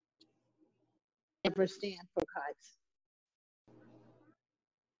never stand for Christ.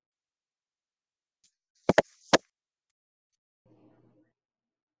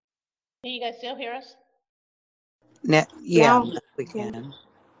 Can you guys still hear us? Yeah, Now, we can.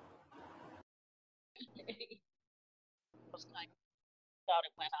 Thought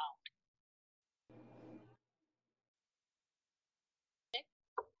it went out. Okay.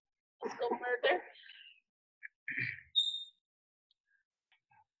 Let's go further.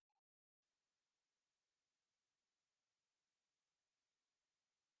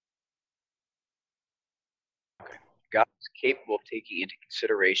 God is capable of taking into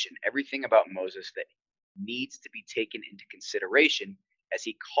consideration everything about Moses that needs to be taken into consideration as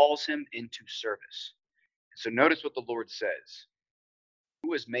he calls him into service. So notice what the Lord says.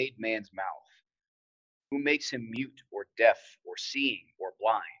 Who has made man's mouth? Who makes him mute or deaf or seeing or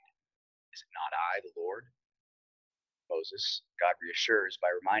blind? Is it not I, the Lord? Moses, God reassures by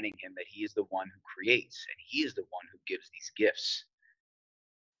reminding him that he is the one who creates and he is the one who gives these gifts.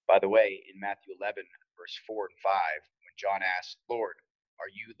 By the way, in Matthew 11, verse 4 and 5, when John asks, Lord, are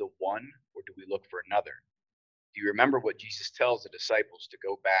you the one or do we look for another? Do you remember what Jesus tells the disciples to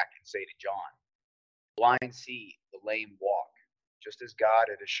go back and say to John? Blind see, the lame walk, just as God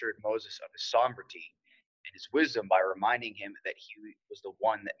had assured Moses of his sovereignty and his wisdom by reminding him that he was the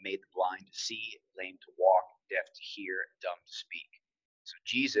one that made the blind to see, lame to walk, deaf to hear, dumb to speak. So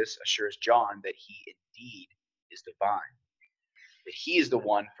Jesus assures John that he indeed is divine, that he is the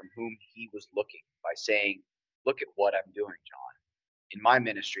one from whom he was looking by saying, look at what I'm doing, John. In my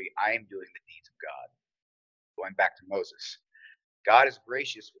ministry, I am doing the deeds of God. Going back to Moses, God is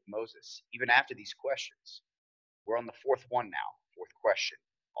gracious with Moses, even after these questions. We're on the fourth one now, fourth question,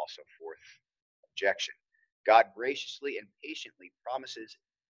 also fourth objection. God graciously and patiently promises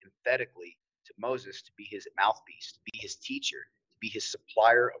emphatically to Moses to be his mouthpiece, to be his teacher, to be his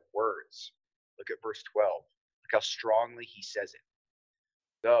supplier of words. Look at verse 12. Look how strongly he says it.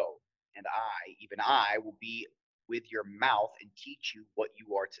 Go, and I, even I, will be with your mouth and teach you what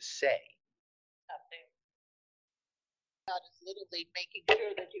you are to say. God is literally making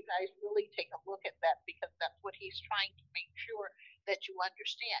sure that you guys really take a look at that, because that's what he's trying to make sure that you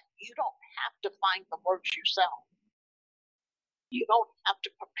understand. You don't have to find the words yourself. You don't have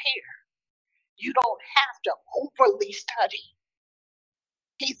to prepare. You don't have to overly study.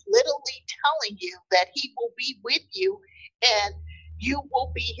 He's literally telling you that he will be with you and you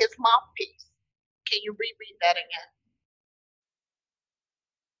will be his mouthpiece. Can you reread that again?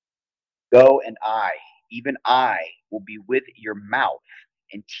 Go, and I, even I, will be with your mouth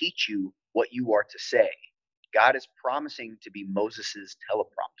and teach you what you are to say. God is promising to be Moses'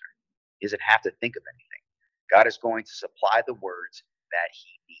 teleprompter. He doesn't have to think of anything. God is going to supply the words that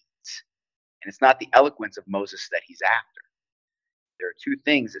he needs. And it's not the eloquence of Moses that he's after. There are two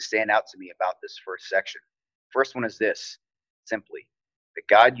things that stand out to me about this first section. First one is this, simply, that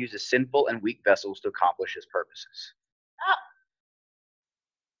God uses sinful and weak vessels to accomplish his purposes.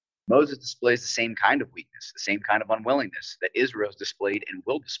 Moses displays the same kind of weakness, the same kind of unwillingness that Israel's displayed and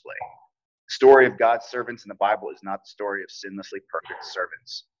will display. The story of God's servants in the Bible is not the story of sinlessly perfect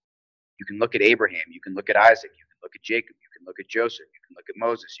servants. You can look at Abraham, you can look at Isaac, you can look at Jacob, you can look at Joseph, you can look at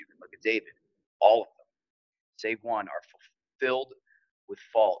Moses, you can look at David. All of them, save one, are filled with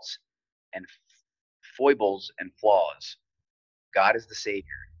faults and foibles and flaws. God is the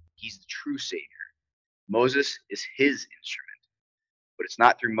Savior. He's the true Savior. Moses is his instrument. But it's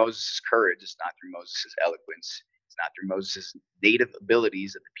not through Moses' courage. It's not through Moses' eloquence. It's not through Moses' native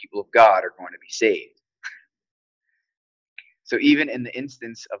abilities that the people of God are going to be saved. So even in the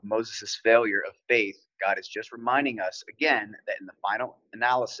instance of Moses' failure of faith, God is just reminding us again that in the final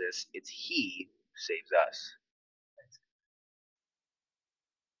analysis, it's he who saves us.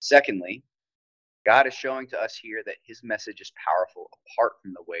 Secondly, God is showing to us here that his message is powerful apart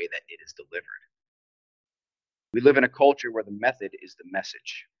from the way that it is delivered. We live in a culture where the method is the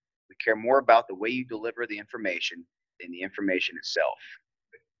message. We care more about the way you deliver the information than the information itself.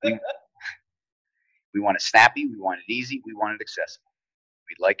 We want it snappy, we want it easy, we want it accessible.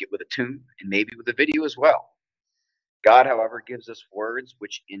 We'd like it with a tune and maybe with a video as well. God, however, gives us words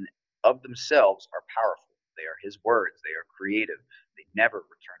which in of themselves are powerful. They are his words. They are creative. They never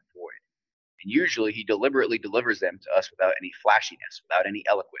return void. And usually he deliberately delivers them to us without any flashiness, without any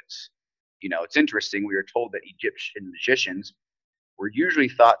eloquence. You know, it's interesting. We are told that Egyptian magicians were usually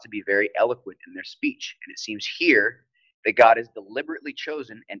thought to be very eloquent in their speech. And it seems here that God has deliberately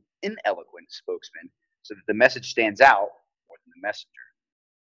chosen an ineloquent spokesman so that the message stands out more than the messenger.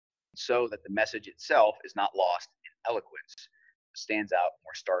 So that the message itself is not lost in eloquence, but stands out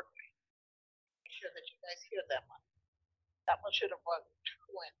more starkly. Make sure that you guys hear that one. That one should have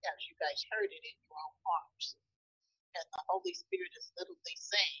went as you guys heard it in your own hearts. And the Holy Spirit is literally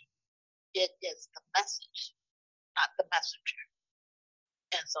saying, it is the message, not the messenger.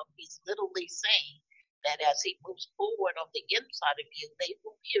 And so he's literally saying that as he moves forward on the inside of you, they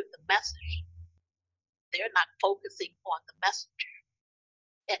will hear the message. They're not focusing on the messenger.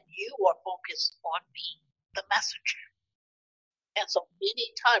 And you are focused on being the messenger. And so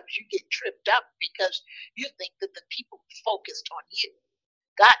many times you get tripped up because you think that the people focused on you.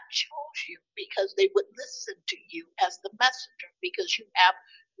 God chose you because they would listen to you as the messenger, because you have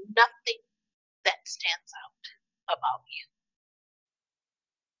nothing that stands out about you.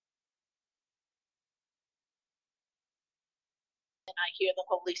 And I hear the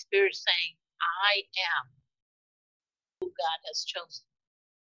Holy Spirit saying, I am who God has chosen.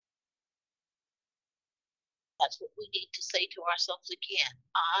 That's what we need to say to ourselves again.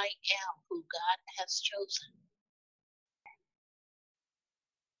 I am who God has chosen.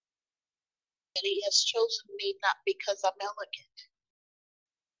 And he has chosen me not because I'm elegant.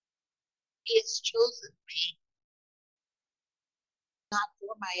 He has chosen me not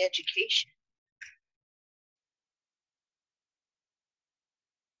for my education.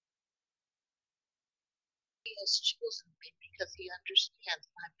 He has chosen me because he understands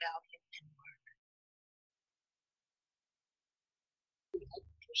my value and worth. He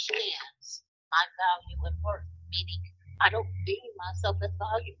understands my value and worth, meaning I don't deem myself as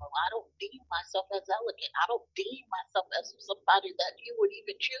valuable. I don't deem myself as elegant. I don't deem myself as somebody that you would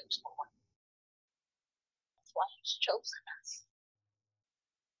even choose for. That's why he's chosen us.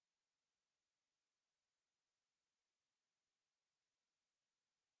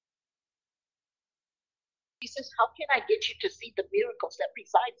 He says, how can I get you to see the miracles that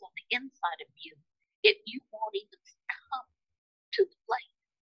resides on the inside of you if you won't even come to the plate?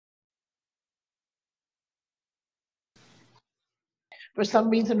 For some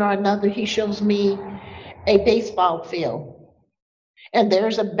reason or another, he shows me a baseball field, and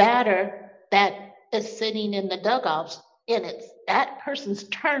there's a batter that is sitting in the dugouts, and it's that person's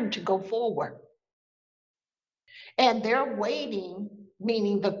turn to go forward. And they're waiting,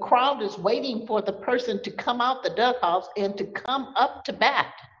 meaning the crowd is waiting for the person to come out the dugouts and to come up to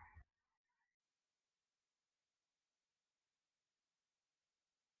bat.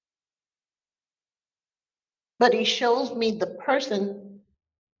 But he shows me the person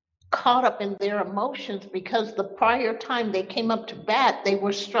caught up in their emotions because the prior time they came up to bat, they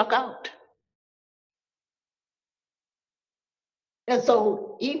were struck out. And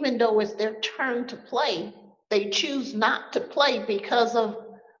so even though it's their turn to play, they choose not to play because of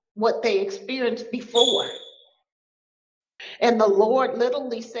what they experienced before. And the Lord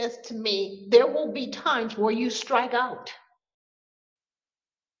literally says to me, there will be times where you strike out,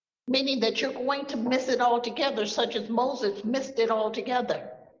 meaning that you're going to miss it altogether, such as Moses missed it altogether.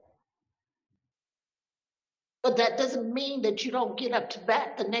 But that doesn't mean that you don't get up to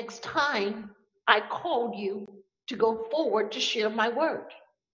bat the next time I called you to go forward to share my word.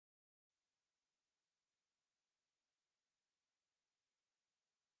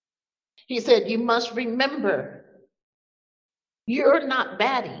 He said, you must remember, you're not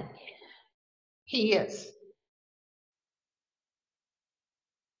batting. He is.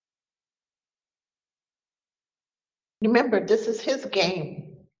 Remember, this is his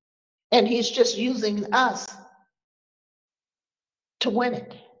game, and he's just using us to win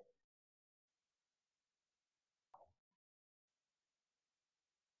it.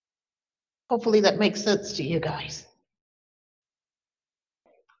 Hopefully that makes sense to you guys.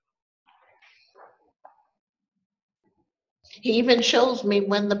 He even shows me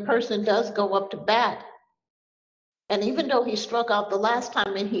when the person does go up to bat, and even though he struck out the last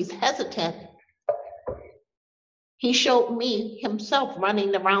time and he's hesitant, he showed me himself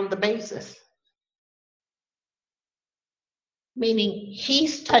running around the bases. Meaning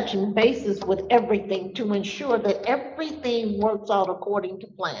he's touching bases with everything to ensure that everything works out according to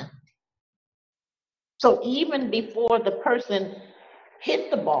plan. So even before the person hit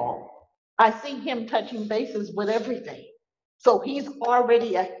the ball, I see him touching bases with everything. So he's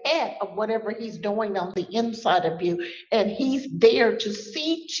already ahead of whatever he's doing on the inside of you, and he's there to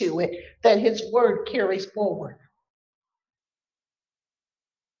see to it that his word carries forward.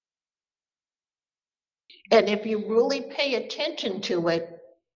 And if you really pay attention to it,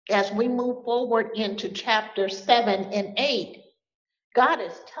 as we move forward into chapter 7 and 8, God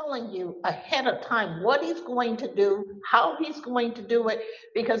is telling you ahead of time what he's going to do, how he's going to do it,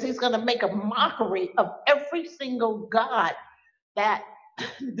 because he's going to make a mockery of every single God that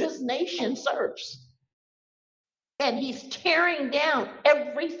this nation serves. And he's tearing down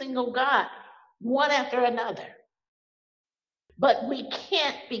every single God, one after another. But we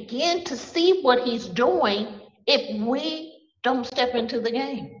can't begin to see what he's doing if we don't step into the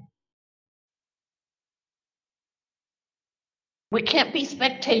game. We can't be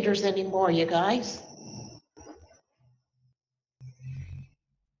spectators anymore, you guys.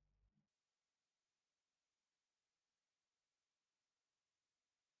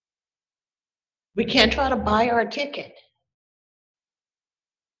 We can't try to buy our ticket.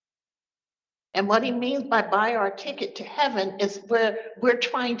 And what he means by buy our ticket to heaven is where we're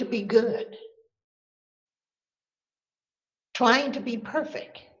trying to be good, trying to be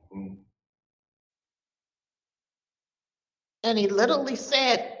perfect. And he literally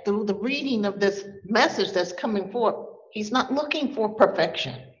said through the reading of this message that's coming forth, he's not looking for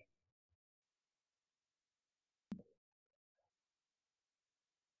perfection.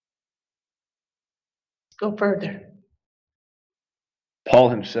 Go further. Paul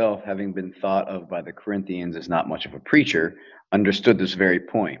himself, having been thought of by the Corinthians as not much of a preacher, understood this very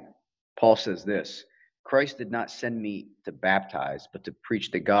point. Paul says this, Christ did not send me to baptize, but to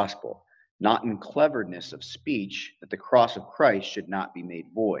preach the gospel, not in cleverness of speech, that the cross of Christ should not be made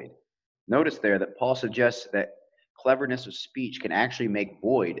void. Notice there that Paul suggests that cleverness of speech can actually make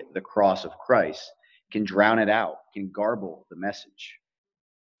void the cross of Christ, can drown it out, can garble the message.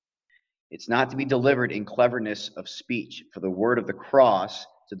 It's not to be delivered in cleverness of speech, for the word of the cross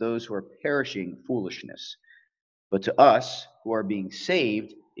to those who are perishing foolishness. But to us who are being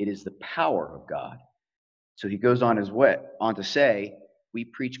saved, it is the power of God. So he goes on to say, we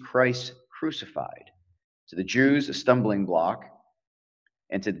preach Christ crucified. To the Jews, a stumbling block,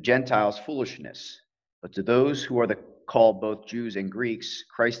 and to the Gentiles, foolishness. But to those who are the call both Jews and Greeks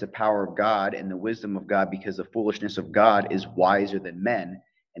Christ the power of God and the wisdom of God, because the foolishness of God is wiser than men,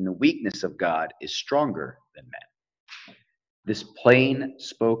 and the weakness of God is stronger than men. This plain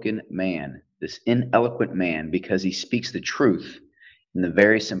spoken man, this ineloquent man, because he speaks the truth in the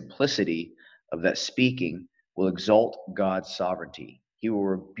very simplicity of that speaking, will exalt God's sovereignty. He will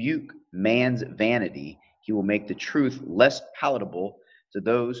rebuke man's vanity. He will make the truth less palatable to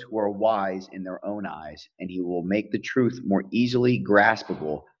those who are wise in their own eyes, and he will make the truth more easily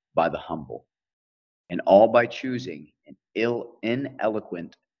graspable by the humble, and all by choosing an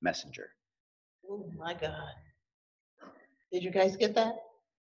ineloquent messenger. Oh my God. Did you guys get that?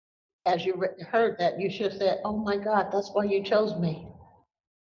 As you heard that, you should have said, oh my God, that's why you chose me.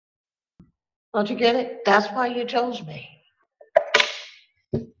 Don't you get it? That's why you chose me.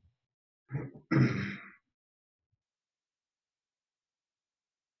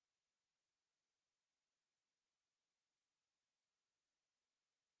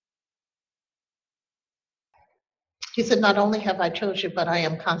 He said, not only have I chose you, but I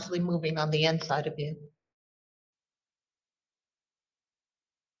am constantly moving on the inside of you.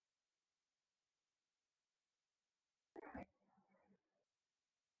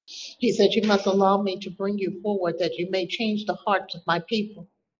 He said, you must allow me to bring you forward that you may change the hearts of my people.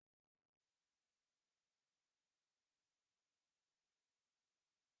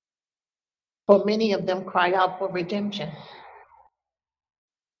 For many of them cry out for redemption.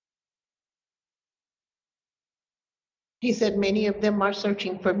 He said, many of them are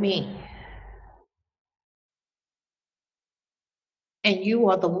searching for me. And you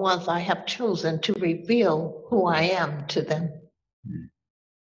are the ones I have chosen to reveal who I am to them.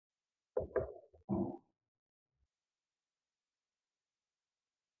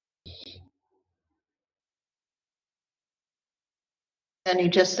 And he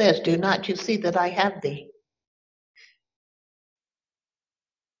just says, do not you see that I have thee?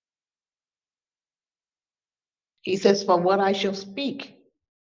 He says, for what I shall speak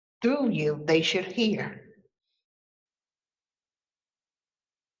through you, they should hear.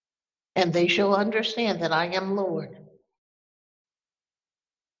 And they shall understand that I am Lord.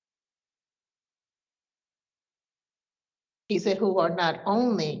 He said, who are not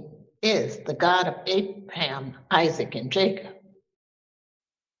only is the God of Abraham, Isaac, and Jacob,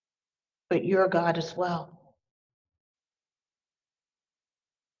 but your God as well.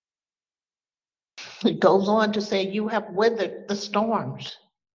 It goes on to say, you have weathered the storms,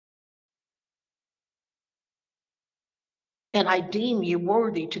 and I deem you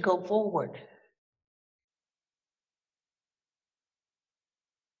worthy to go forward.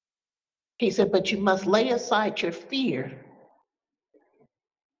 He said, but you must lay aside your fear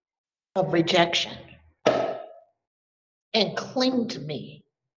of rejection and cling to me.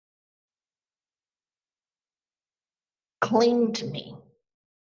 Cling to me.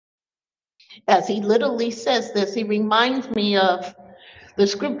 As he literally says this, he reminds me of the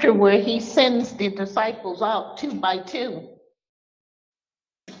scripture where he sends the disciples out 2 by 2.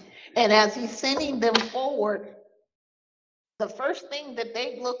 And as he's sending them forward, the first thing that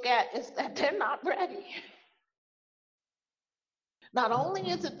they look at is that they're not ready. Not only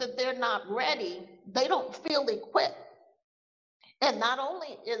is it that they're not ready, they don't feel equipped. And not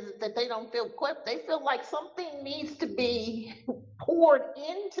only is it that they don't feel equipped, they feel like something needs to be poured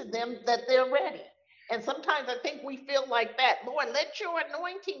into them that they're ready. And sometimes I think we feel like that. Lord, let your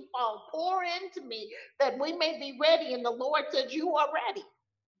anointing fall, pour into me that we may be ready. And the Lord says, you are ready.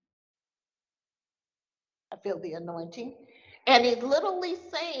 I feel the anointing. And he's literally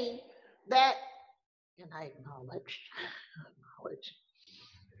saying that, and I acknowledge.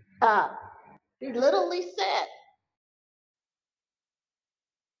 He literally said,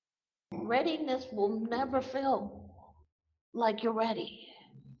 readiness will never feel like you're ready.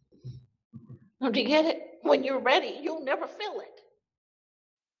 Don't you get it? When you're ready, you'll never feel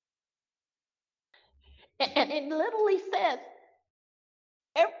it. And it literally says,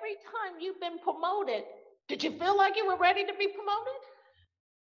 every time you've been promoted, did you feel like you were ready to be promoted?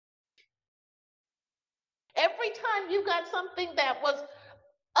 Every time you got something that was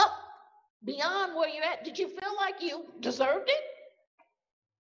up beyond where you're at, did you feel like you deserved it?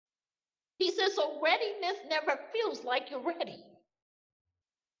 He says, so readiness never feels like you're ready.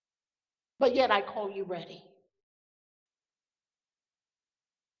 But yet I call you ready.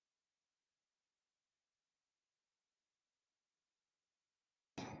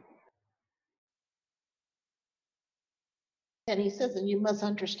 And he says, and you must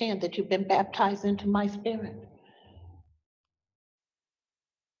understand that you've been baptized into my spirit.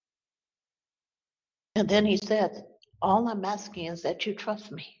 And then he says, all I'm asking is that you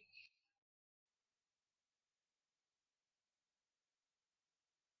trust me.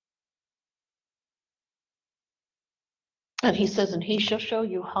 And he says, and he shall show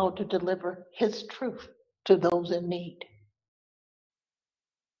you how to deliver his truth to those in need.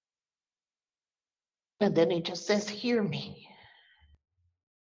 And then he just says, hear me.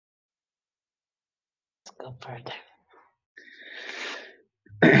 Let's go further.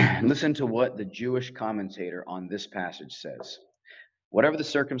 Listen to what the Jewish commentator on this passage says. Whatever the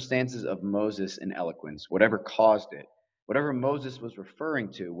circumstances of Moses in eloquence, whatever caused it, whatever Moses was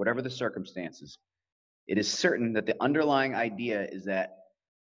referring to, whatever the circumstances, it is certain that the underlying idea is that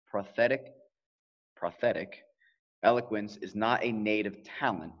prophetic eloquence is not a native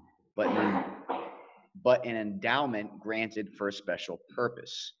talent, but an endowment granted for a special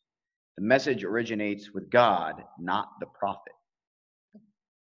purpose. The message originates with God, not the prophet.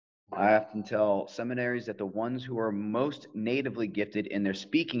 I often tell seminaries that the ones who are most natively gifted in their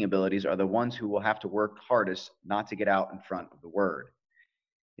speaking abilities are the ones who will have to work hardest not to get out in front of the word.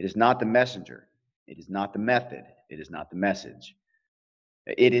 It is not the messenger. It is not the method. It is not the message.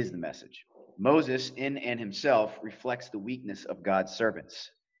 It is the message. Moses, in and himself, reflects the weakness of God's servants,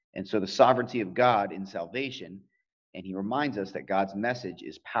 and so the sovereignty of God in salvation, and he reminds us that God's message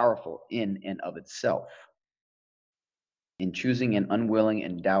is powerful in and of itself. In choosing an unwilling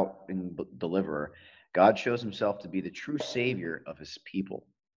and doubting deliverer, God shows himself to be the true savior of his people.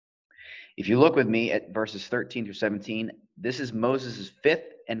 If you look with me at verses 13 through 17, this is Moses'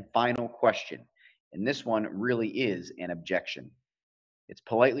 fifth and final question, and this one really is an objection. It's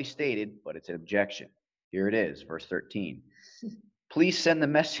politely stated, but it's an objection. Here it is, verse 13. Please send the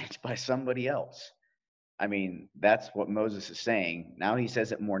message by somebody else. I mean, that's what Moses is saying. Now he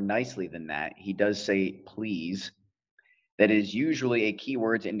says it more nicely than that. He does say please. That is usually a key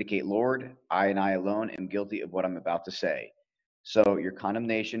word to indicate, Lord, I and I alone am guilty of what I'm about to say. So your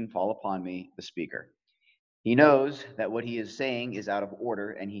condemnation fall upon me, the speaker. He knows that what he is saying is out of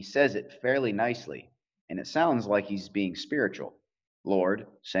order, and he says it fairly nicely. And it sounds like he's being spiritual. Lord,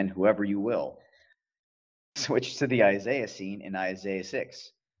 send whoever you will. Switch to the Isaiah scene in Isaiah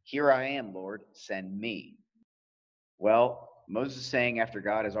 6. Here I am, Lord, send me. Well, Moses is saying after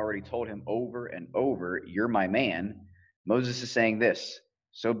God has already told him over and over, you're my man, Moses is saying this,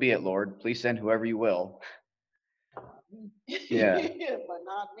 so be it, Lord, please send whoever you will. Yeah. But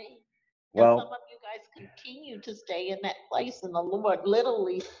not me. Well, and some of you guys continue to stay in that place, and the Lord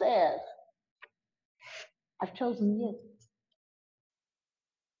literally says, I've chosen you.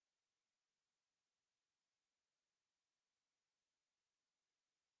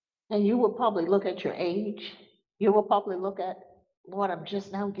 And you will probably look at your age. You will probably look at, Lord, I'm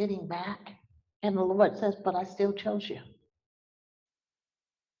just now getting back. And the Lord says, but I still chose you.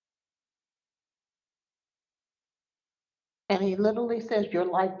 And he literally says, your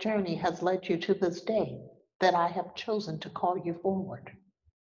life journey has led you to this day that I have chosen to call you forward.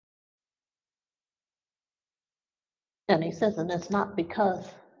 And he says, and it's not because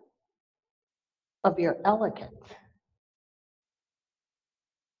of your elegance.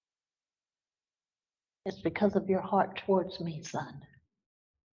 It's because of your heart towards me, son.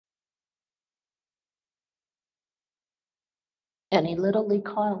 And he literally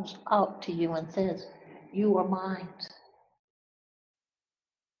calls out to you and says, you are mine.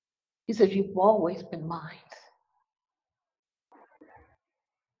 He says, you've always been mine.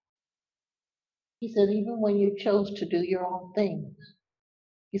 He said, even when you chose to do your own thing,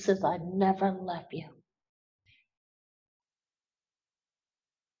 he says, I never left you.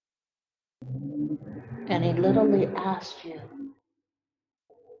 And he literally asked you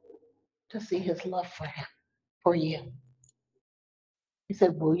to see his love for him, for you. He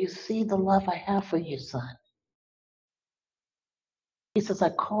said, will you see the love I have for you, son? He says, I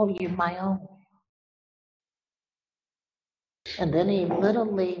call you my own. And then he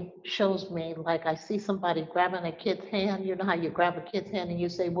literally shows me, like I see somebody grabbing a kid's hand. You know how you grab a kid's hand and you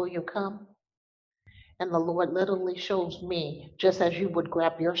say, will you come? And the Lord literally shows me, just as you would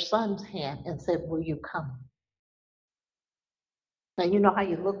grab your son's hand and said, will you come? Now, you know how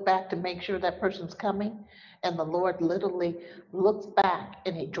you look back to make sure that person's coming? And the Lord literally looks back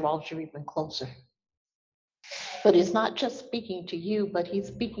and he draws you even closer. But he's not just speaking to you, but he's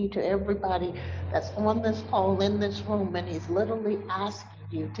speaking to everybody that's on this call in this room, and he's literally asking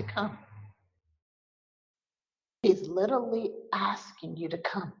you to come. He's literally asking you to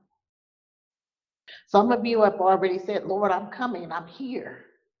come. Some of you have already said, Lord, I'm coming, I'm here.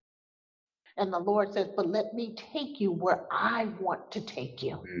 And the Lord says, but let me take you where I want to take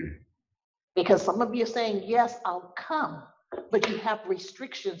you. Because some of you are saying, yes, I'll come, but you have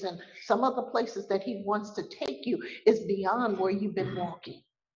restrictions, and some of the places that he wants to take you is beyond where you've been walking.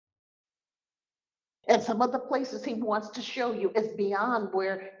 And some of the places he wants to show you is beyond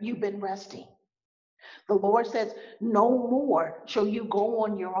where you've been resting. The Lord says, no more shall you go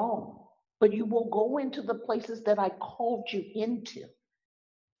on your own, but you will go into the places that I called you into.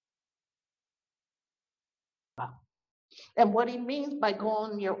 And what he means by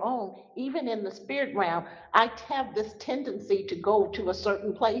going on your own, even in the spirit realm, I have this tendency to go to a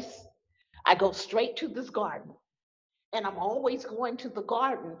certain place. I go straight to this garden, and I'm always going to the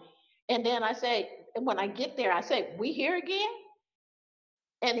garden. And then I say, and when I get there, I say, we here again?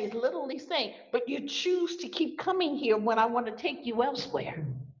 And he's literally saying, but you choose to keep coming here when I want to take you elsewhere.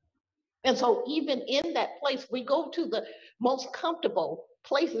 And so even in that place, we go to the most comfortable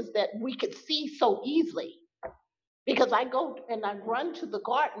places that we could see so easily. Because I go and I run to the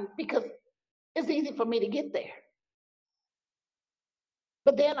garden because it's easy for me to get there.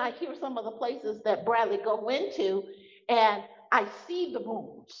 But then I hear some of the places that Bradley go into and I see the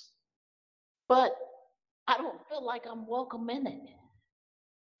rooms, but I don't feel like I'm welcome in it.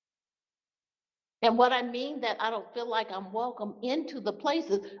 And what I mean that I don't feel like I'm welcome into the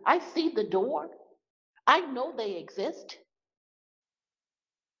places, I see the door. I know they exist,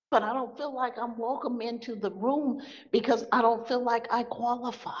 but I don't feel like I'm welcome into the room because I don't feel like I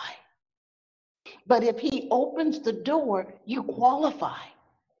qualify. But if he opens the door, you qualify.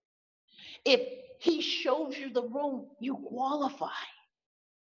 If he shows you the room, you qualify.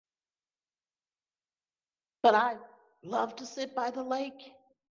 But I love to sit by the lake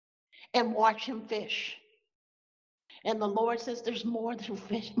and watch him fish. And the Lord says there's more than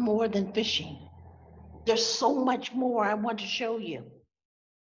fish, more than fishing. There's so much more I want to show you.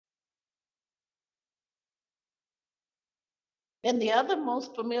 And the other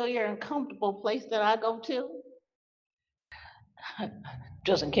most familiar and comfortable place that I go to,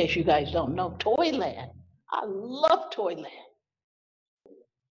 just in case you guys don't know, Toyland. I love Toyland.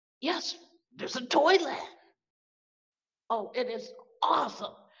 Yes, there's a Toyland. Oh, it is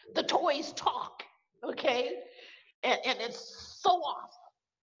awesome. The toys talk, okay? And it's so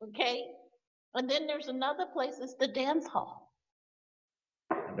awesome, okay? And then there's another place, it's the dance hall.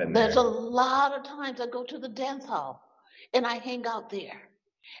 There's a lot of times I go to the dance hall and I hang out there.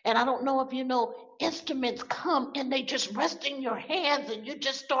 And I don't know if you know, instruments come and they just rest in your hands and you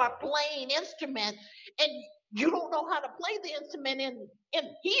just start playing instruments and you don't know how to play the instrument in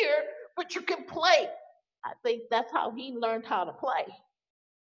here, but you can play. I think that's how he learned how to play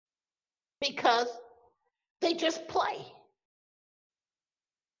because they just play.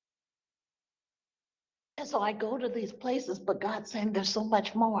 And so I go to these places, but God's saying there's so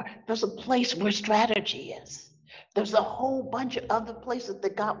much more. There's a place where strategy is. There's a whole bunch of other places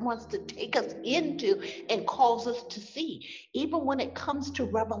that God wants to take us into and calls us to see, even when it comes to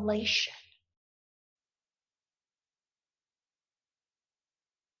revelation.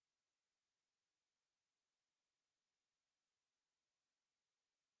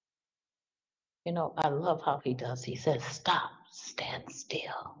 You know, I love how he does. He says, stop, stand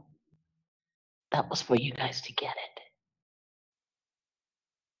still. That was for you guys to get it.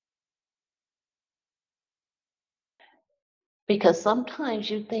 Because sometimes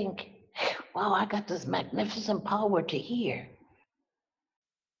you think, wow, I got this magnificent power to hear.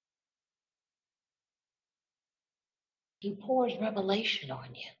 He pours revelation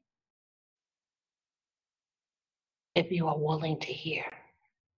on you if you are willing to hear.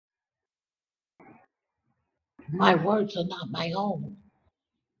 My words are not my own.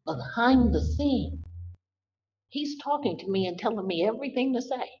 Behind the scene, he's talking to me and telling me everything to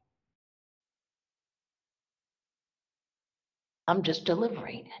say. I'm just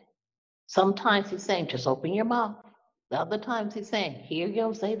delivering it. Sometimes he's saying, just open your mouth. The other times he's saying, here you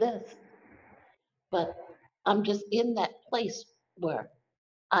go, say this. But I'm just in that place where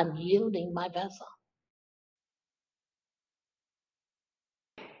I'm yielding my vessel.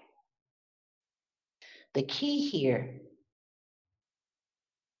 The key here,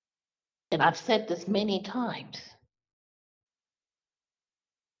 and I've said this many times,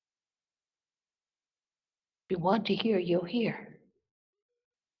 if you want to hear, you'll hear.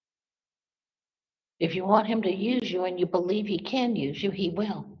 If you want him to use you and you believe he can use you, he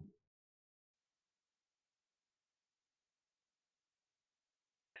will.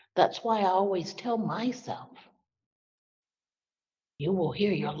 That's why I always tell myself, you will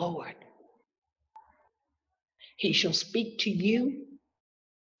hear your Lord. He shall speak to you,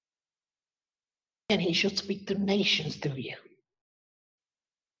 and he shall speak to nations through you.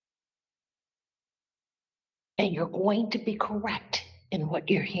 And you're going to be correct in what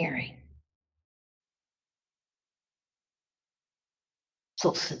you're hearing.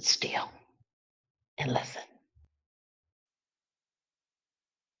 So sit still and listen.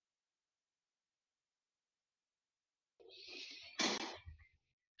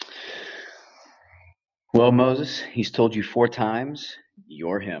 Well, Moses, he's told you 4 times,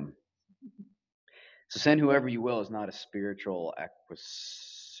 you're him. So send whoever you will is not a spiritual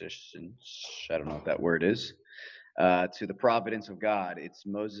acquisition. I don't know what that word is. To the providence of God. It's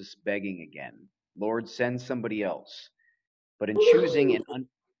Moses begging again. Lord, send somebody else. But in choosing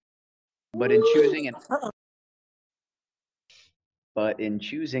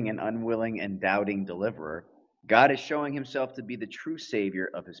an unwilling and doubting deliverer, God is showing himself to be the true savior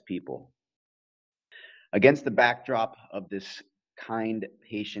of his people. Against the backdrop of this kind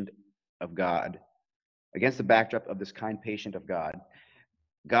patient of God,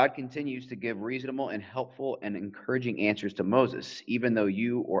 God continues to give reasonable and helpful and encouraging answers to Moses, even though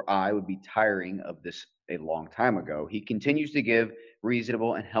you or I would be tiring of this a long time ago. He continues to give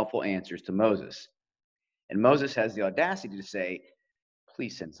reasonable and helpful answers to Moses. And Moses has the audacity to say,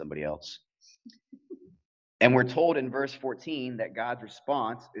 please send somebody else. And we're told in verse 14 that God's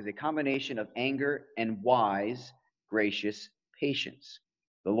response is a combination of anger and wise, gracious patience.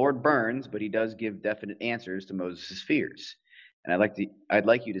 The Lord burns, but he does give definite answers to Moses' fears. And I'd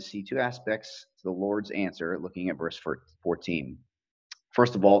like you to see 2 aspects to the Lord's answer looking at verse 14.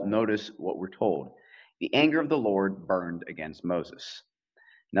 First of all, notice what we're told. The anger of the Lord burned against Moses.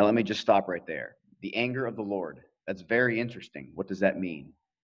 Now let me just stop right there. The anger of the Lord. That's very interesting. What does that mean?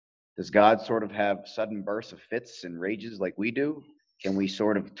 Does God sort of have sudden bursts of fits and rages like we do? Can we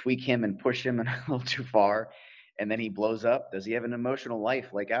sort of tweak him and push him a little too far and then he blows up? Does he have an emotional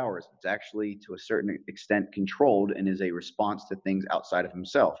life like ours? It's actually to a certain extent controlled and is a response to things outside of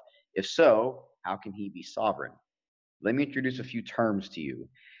himself. If so, how can he be sovereign? Let me introduce a few terms to you.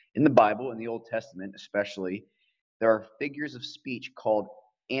 In the Bible, in the Old Testament especially, there are figures of speech called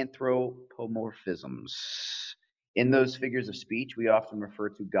anthropomorphisms. In those figures of speech, we often refer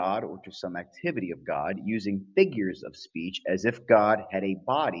to God or to some activity of God using figures of speech as if God had a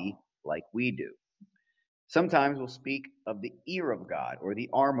body like we do. Sometimes we'll speak of the ear of God, or the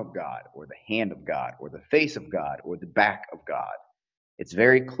arm of God, or the hand of God, or the face of God, or the back of God. It's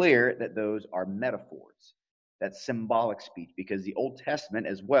very clear that those are metaphors. That's symbolic speech, because the Old Testament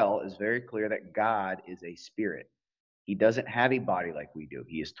as well is very clear that God is a spirit. He doesn't have a body like we do.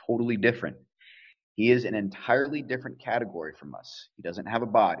 He is totally different. He is an entirely different category from us. He doesn't have a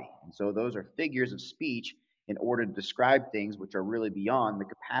body. And so those are figures of speech in order to describe things which are really beyond the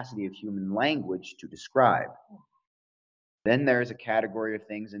capacity of human language to describe. Then there is a category of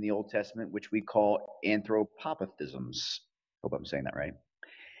things in the Old Testament which we call anthropomorphisms. Hope I'm saying that right.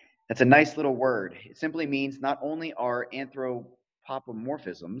 That's a nice little word. It simply means not only are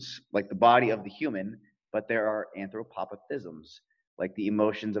anthropomorphisms, like the body of the human, but there are anthropomorphisms, like the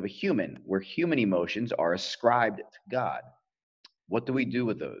emotions of a human, where human emotions are ascribed to God. What do we do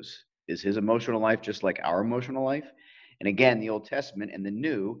with those? Is his emotional life just like our emotional life? And again, the Old Testament and the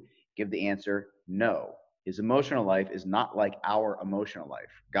New give the answer no. His emotional life is not like our emotional life.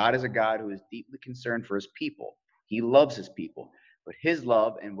 God is a God who is deeply concerned for his people. He loves his people. But his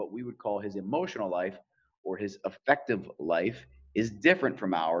love and what we would call his emotional life or his affective life is different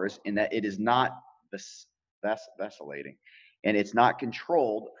from ours in that it is not vacillating and it's not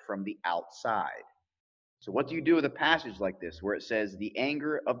controlled from the outside. So what do you do with a passage like this where it says the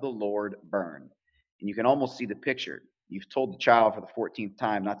anger of the Lord burned? And you can almost see the picture. You've told the child for the 14th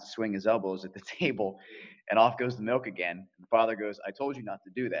time not to swing his elbows at the table, and off goes the milk again. The father goes, I told you not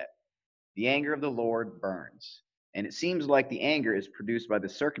to do that. The anger of the Lord burns. And it seems like the anger is produced by the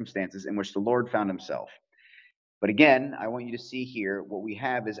circumstances in which the Lord found himself. But again, I want you to see here what we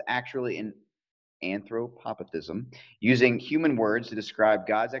have is actually an anthropomorphism, using human words to describe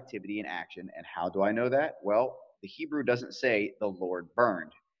God's activity and action. And how do I know that? Well, the Hebrew doesn't say the Lord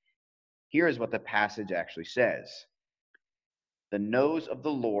burned. Here is what the passage actually says. The nose of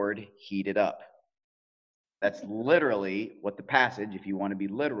the Lord heated up. That's literally what the passage, if you want to be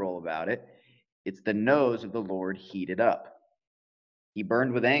literal about it, it's the nose of the Lord heated up. He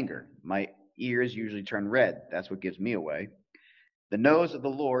burned with anger. My ears usually turn red. That's what gives me away. The nose of the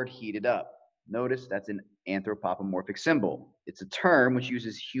Lord heated up. Notice that's an anthropomorphic symbol. It's a term which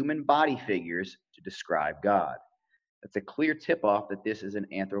uses human body figures to describe God. That's a clear tip-off that this is an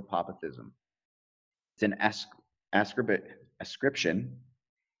anthropomorphism. It's an ascription.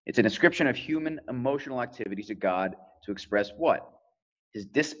 It's an ascription of human emotional activities to God to express what? His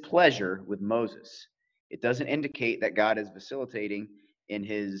displeasure with Moses. It doesn't indicate that God is vacillating in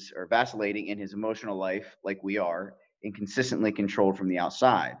his emotional life like we are, inconsistently controlled from the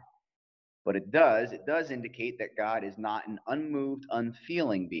outside. But it does indicate that God is not an unmoved,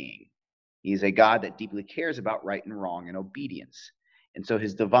 unfeeling being. He is a God that deeply cares about right and wrong and obedience. And so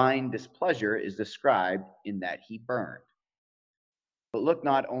his divine displeasure is described in that he burned. But look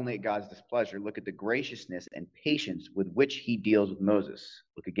not only at God's displeasure, look at the graciousness and patience with which he deals with Moses.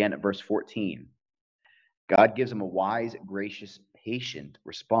 Look again at verse 14. God gives him a wise, gracious, patient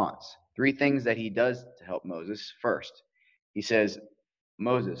response. Three things that he does to help Moses. First, he says,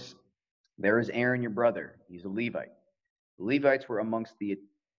 Moses, there is Aaron your brother. He's a Levite. The Levites were amongst the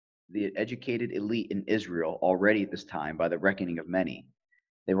educated elite in Israel already at this time by the reckoning of many.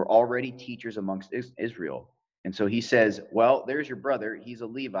 They were already teachers amongst Israel. And so he says, well, there's your brother. He's a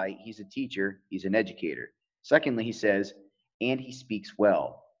Levite. He's a teacher. He's an educator. Secondly, he says, and he speaks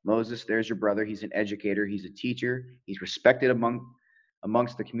well. Moses, there's your brother. He's an educator. He's a teacher. He's respected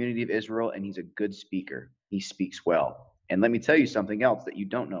amongst the community of Israel, and he's a good speaker. He speaks well. And let me tell you something else that you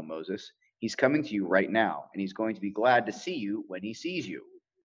don't know, Moses. He's coming to you right now, and he's going to be glad to see you when he sees you.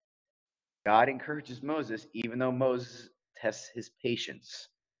 God encourages Moses, even though Moses tests his patience.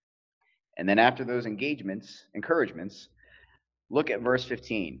 And then after those encouragements, look at verse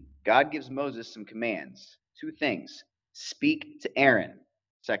 15. God gives Moses some commands, two things. Speak to Aaron.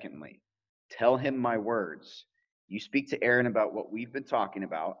 Secondly, tell him my words. You speak to Aaron about what we've been talking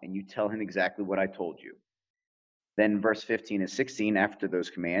about, and you tell him exactly what I told you. Then verse 15 and 16, after those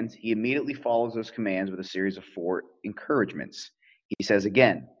commands, he immediately follows those commands with a series of 4 encouragements. He says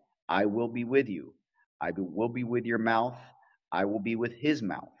again, I will be with you. I will be with your mouth. I will be with his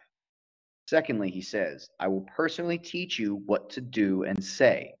mouth. Secondly, he says, I will personally teach you what to do and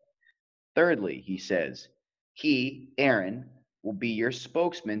say. Thirdly, he says, he, Aaron, will be your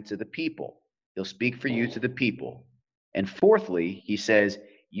spokesman to the people. He'll speak for you to the people. And fourthly, he says,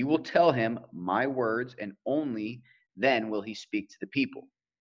 you will tell him my words, and only then will he speak to the people.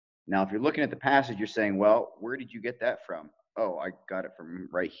 Now, if you're looking at the passage, you're saying, well, where did you get that from? Oh, I got it from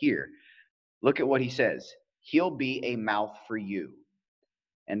right here. Look at what he says. He'll be a mouth for you.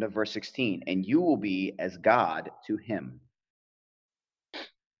 End of verse 16. And you will be as God to him.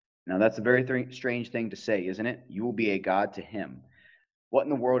 Now, that's a very strange thing to say, isn't it? You will be a God to him. What in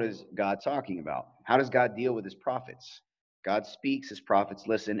the world is God talking about? How does God deal with his prophets? God speaks, his prophets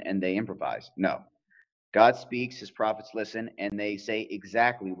listen, and they improvise. No. God speaks, his prophets listen, and they say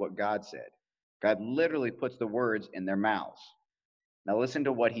exactly what God said. God literally puts the words in their mouths. Now listen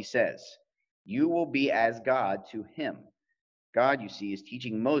to what he says. You will be as God to him. God, you see, is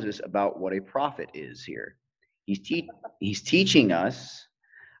teaching Moses about what a prophet is here. He's teaching us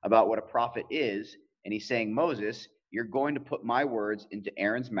about what a prophet is, and he's saying, Moses, you're going to put my words into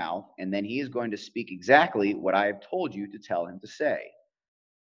Aaron's mouth, and then he is going to speak exactly what I have told you to tell him to say.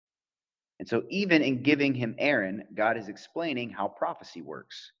 And so even in giving him Aaron, God is explaining how prophecy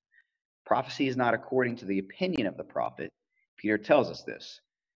works. Prophecy is not according to the opinion of the prophet. Peter tells us this.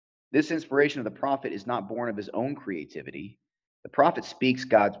 This inspiration of the prophet is not born of his own creativity. The prophet speaks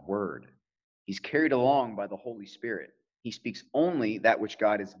God's word. He's carried along by the Holy Spirit. He speaks only that which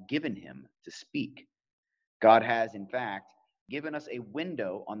God has given him to speak. God has, in fact, given us a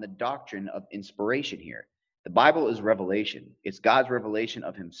window on the doctrine of inspiration here. The Bible is revelation. It's God's revelation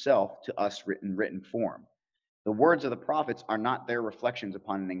of himself to us in written form. The words of the prophets are not their reflections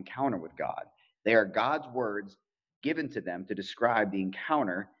upon an encounter with God. They are God's words given to them to describe the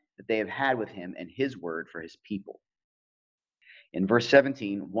encounter that they have had with him and his word for his people. In verse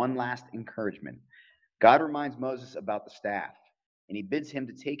 17, one last encouragement. God reminds Moses about the staff, and he bids him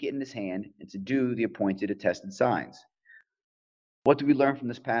to take it in his hand and to do the appointed attested signs. What do we learn from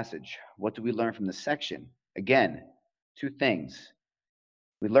this passage? What do we learn from this section? Again, 2 things.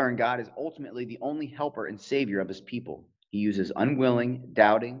 We learn God is ultimately the only helper and savior of his people. He uses unwilling,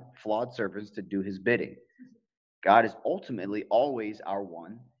 doubting, flawed servants to do his bidding. God is ultimately always our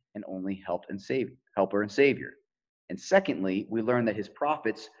one and only helper and savior. And secondly, we learn that his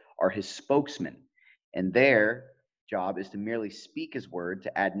prophets are his spokesmen, and their job is to merely speak his word,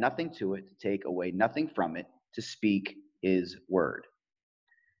 to add nothing to it, to take away nothing from it, to speak his word.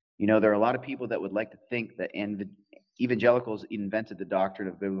 You know, there are a lot of people that would like to think that evangelicals invented the doctrine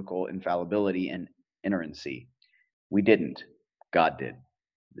of biblical infallibility and inerrancy. We didn't. God did.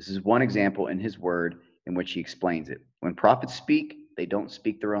 This is one example in his word in which he explains it. When prophets speak, they don't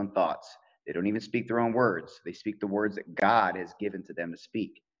speak their own thoughts. They don't even speak their own words. They speak the words that God has given to them to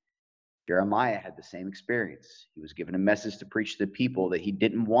speak. Jeremiah had the same experience. He was given a message to preach to the people that he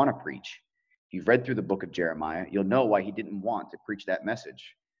didn't want to preach. If you've read through the book of Jeremiah, you'll know why he didn't want to preach that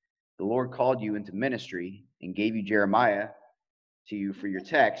message. The Lord called you into ministry and gave you Jeremiah to you for your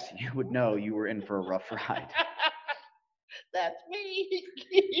text, you would know you were in for a rough ride. That's me.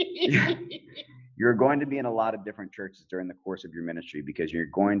 You're going to be in a lot of different churches during the course of your ministry because you're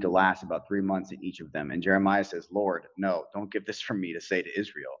going to last about 3 months in each of them. And Jeremiah says, Lord, no, don't give this from me to say to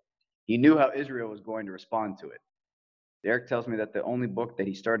Israel. He knew how Israel was going to respond to it. Derek tells me that the only book that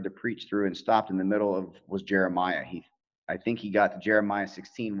he started to preach through and stopped in the middle of was Jeremiah. I think he got to Jeremiah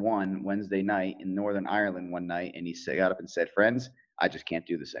 16:1 Wednesday night in Northern Ireland one night, and got up and said, "Friends, I just can't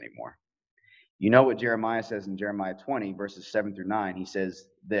do this anymore." You know what Jeremiah says in Jeremiah 20, verses 7 through 9? He says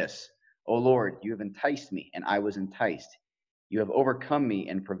this, "O Lord, you have enticed me, and I was enticed. You have overcome me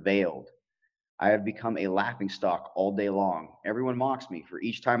and prevailed. I have become a laughingstock all day long. Everyone mocks me, for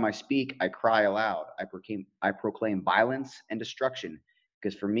each time I speak, I cry aloud. I proclaim violence and destruction,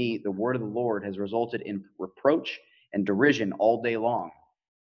 because for me, the word of the Lord has resulted in reproach and derision all day long.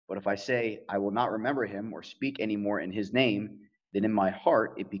 But if I say, I will not remember him or speak any more in his name, then in my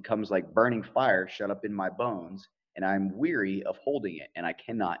heart it becomes like burning fire shut up in my bones, and I am weary of holding it, and I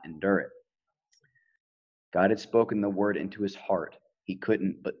cannot endure it." God had spoken the word into his heart. He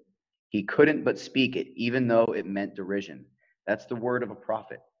couldn't but speak it, even though it meant derision. That's the word of a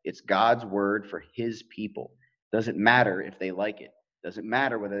prophet. It's God's word for his people. Doesn't matter if they like it. Doesn't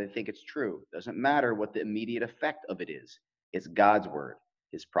matter whether they think it's true. Doesn't matter what the immediate effect of it is. It's God's word.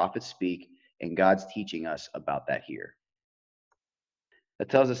 His prophets speak, and God's teaching us about that here. That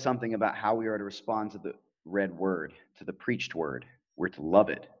tells us something about how we are to respond to the read word, to the preached word. We're to love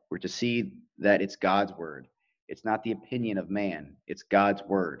it. We're to see that it's God's word. It's not the opinion of man. It's God's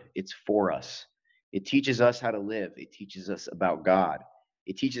word. It's for us. It teaches us how to live. It teaches us about God.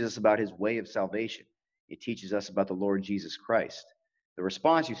 It teaches us about his way of salvation. It teaches us about the Lord Jesus Christ. The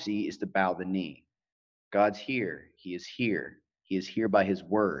response, you see, is to bow the knee. God's here. He is here. He is here by his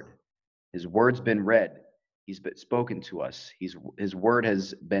word. His word's been read. He's been spoken to us. His word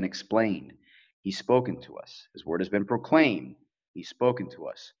has been explained. He's spoken to us. His word has been proclaimed. He's spoken to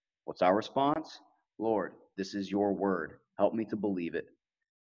us. What's our response? Lord, this is your word. Help me to believe it.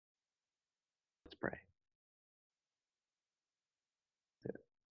 Let's pray.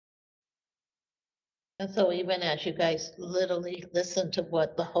 And so even as you guys literally listen to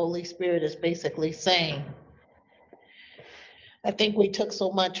what the Holy Spirit is basically saying, I think we took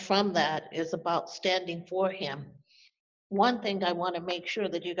so much from that is about standing for him. One thing I want to make sure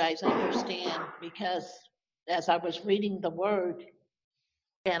that you guys understand, because as I was reading the word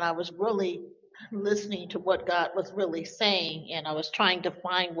and I was really listening to what God was really saying, and I was trying to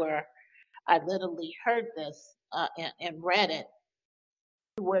find where I literally heard this and read it,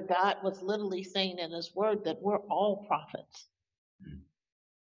 where God was literally saying in his word that we're all prophets.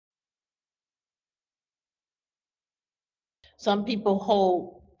 Some people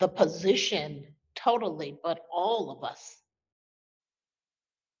hold the position totally, but all of us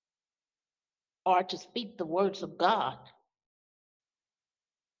are to speak the words of God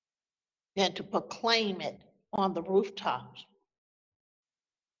and to proclaim it on the rooftops.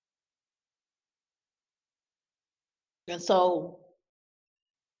 And so,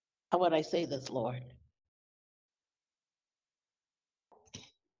 how would I say this, Lord?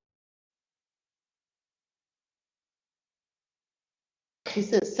 He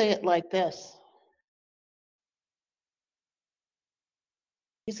says, say it like this.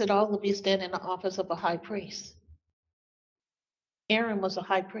 He said, all of you stand in the office of a high priest. Aaron was a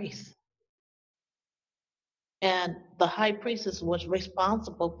high priest. And the high priestess was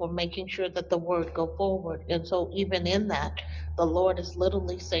responsible for making sure that the word go forward. And so even in that, the Lord is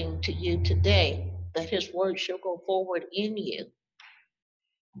literally saying to you today that his word shall go forward in you.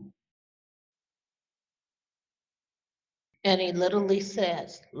 And he literally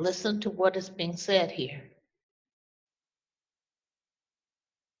says, listen to what is being said here.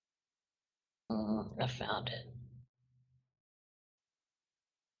 I found it.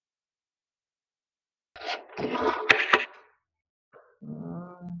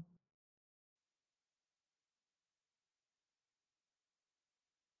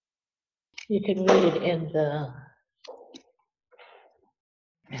 You can read it in the.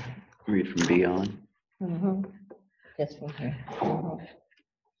 Read from beyond. That's from here.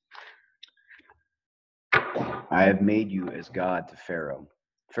 I have made you as God to Pharaoh.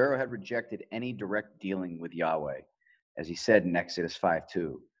 Pharaoh had rejected any direct dealing with Yahweh, as he said in Exodus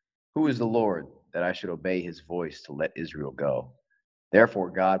 5:2. Who is the Lord that I should obey his voice to let Israel go? Therefore,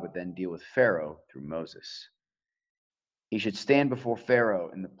 God would then deal with Pharaoh through Moses. He should stand before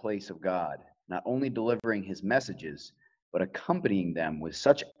Pharaoh in the place of God, not only delivering his messages, but accompanying them with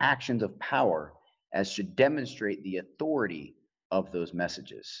such actions of power as should demonstrate the authority of those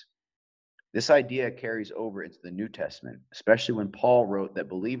messages. This idea carries over into the New Testament, especially when Paul wrote that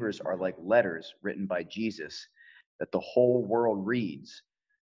believers are like letters written by Jesus that the whole world reads.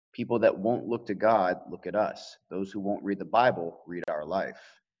 People that won't look to God look at us. Those who won't read the Bible read our life.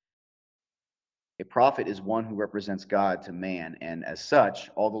 A prophet is one who represents God to man, and as such,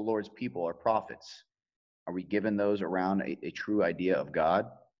 all the Lord's people are prophets. Are we giving those around a true idea of God?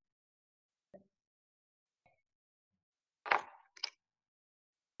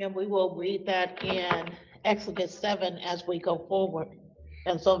 And we will read that in Exodus 7 as we go forward.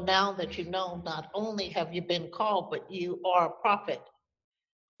 And so now that you know, not only have you been called, but you are a prophet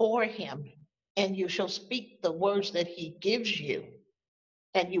for him, and you shall speak the words that he gives you,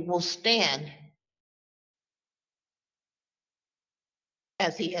 and you will stand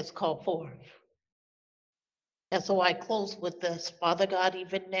as he has called forth. And so I close with this, Father God,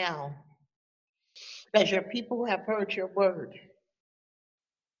 even now, as your people have heard your word,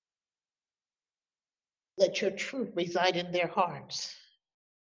 let your truth reside in their hearts.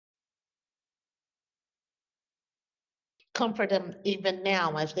 Comfort them even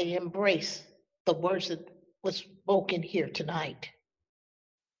now as they embrace the words that was spoken here tonight.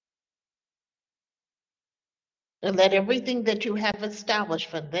 And let everything that you have established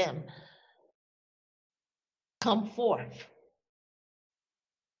for them come forth.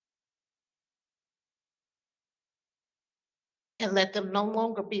 And let them no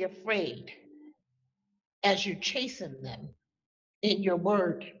longer be afraid as you chasten them in your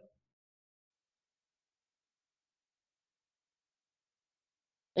word.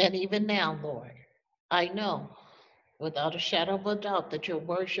 And even now, Lord, I know without a shadow of a doubt that your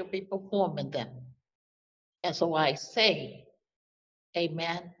word shall be performed in them. And so I say,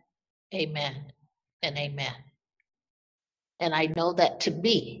 amen, amen, and amen. And I know that to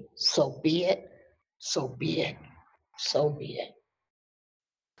be, so be it, so be it, so be it.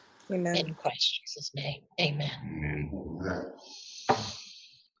 Amen. In Christ Jesus' name, amen.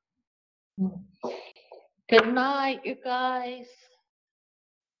 Good night, you guys.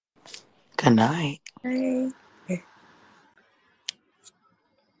 Good night. Hey. Hey.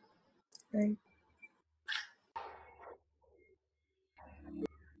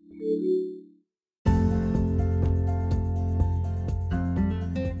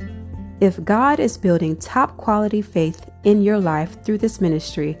 If God is building top quality faith in your life through this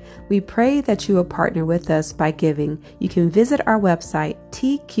ministry, we pray that you will partner with us by giving. You can visit our website,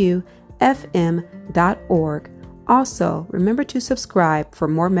 tqfm.org. Also, remember to subscribe for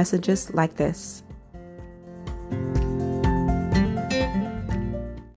more messages like this.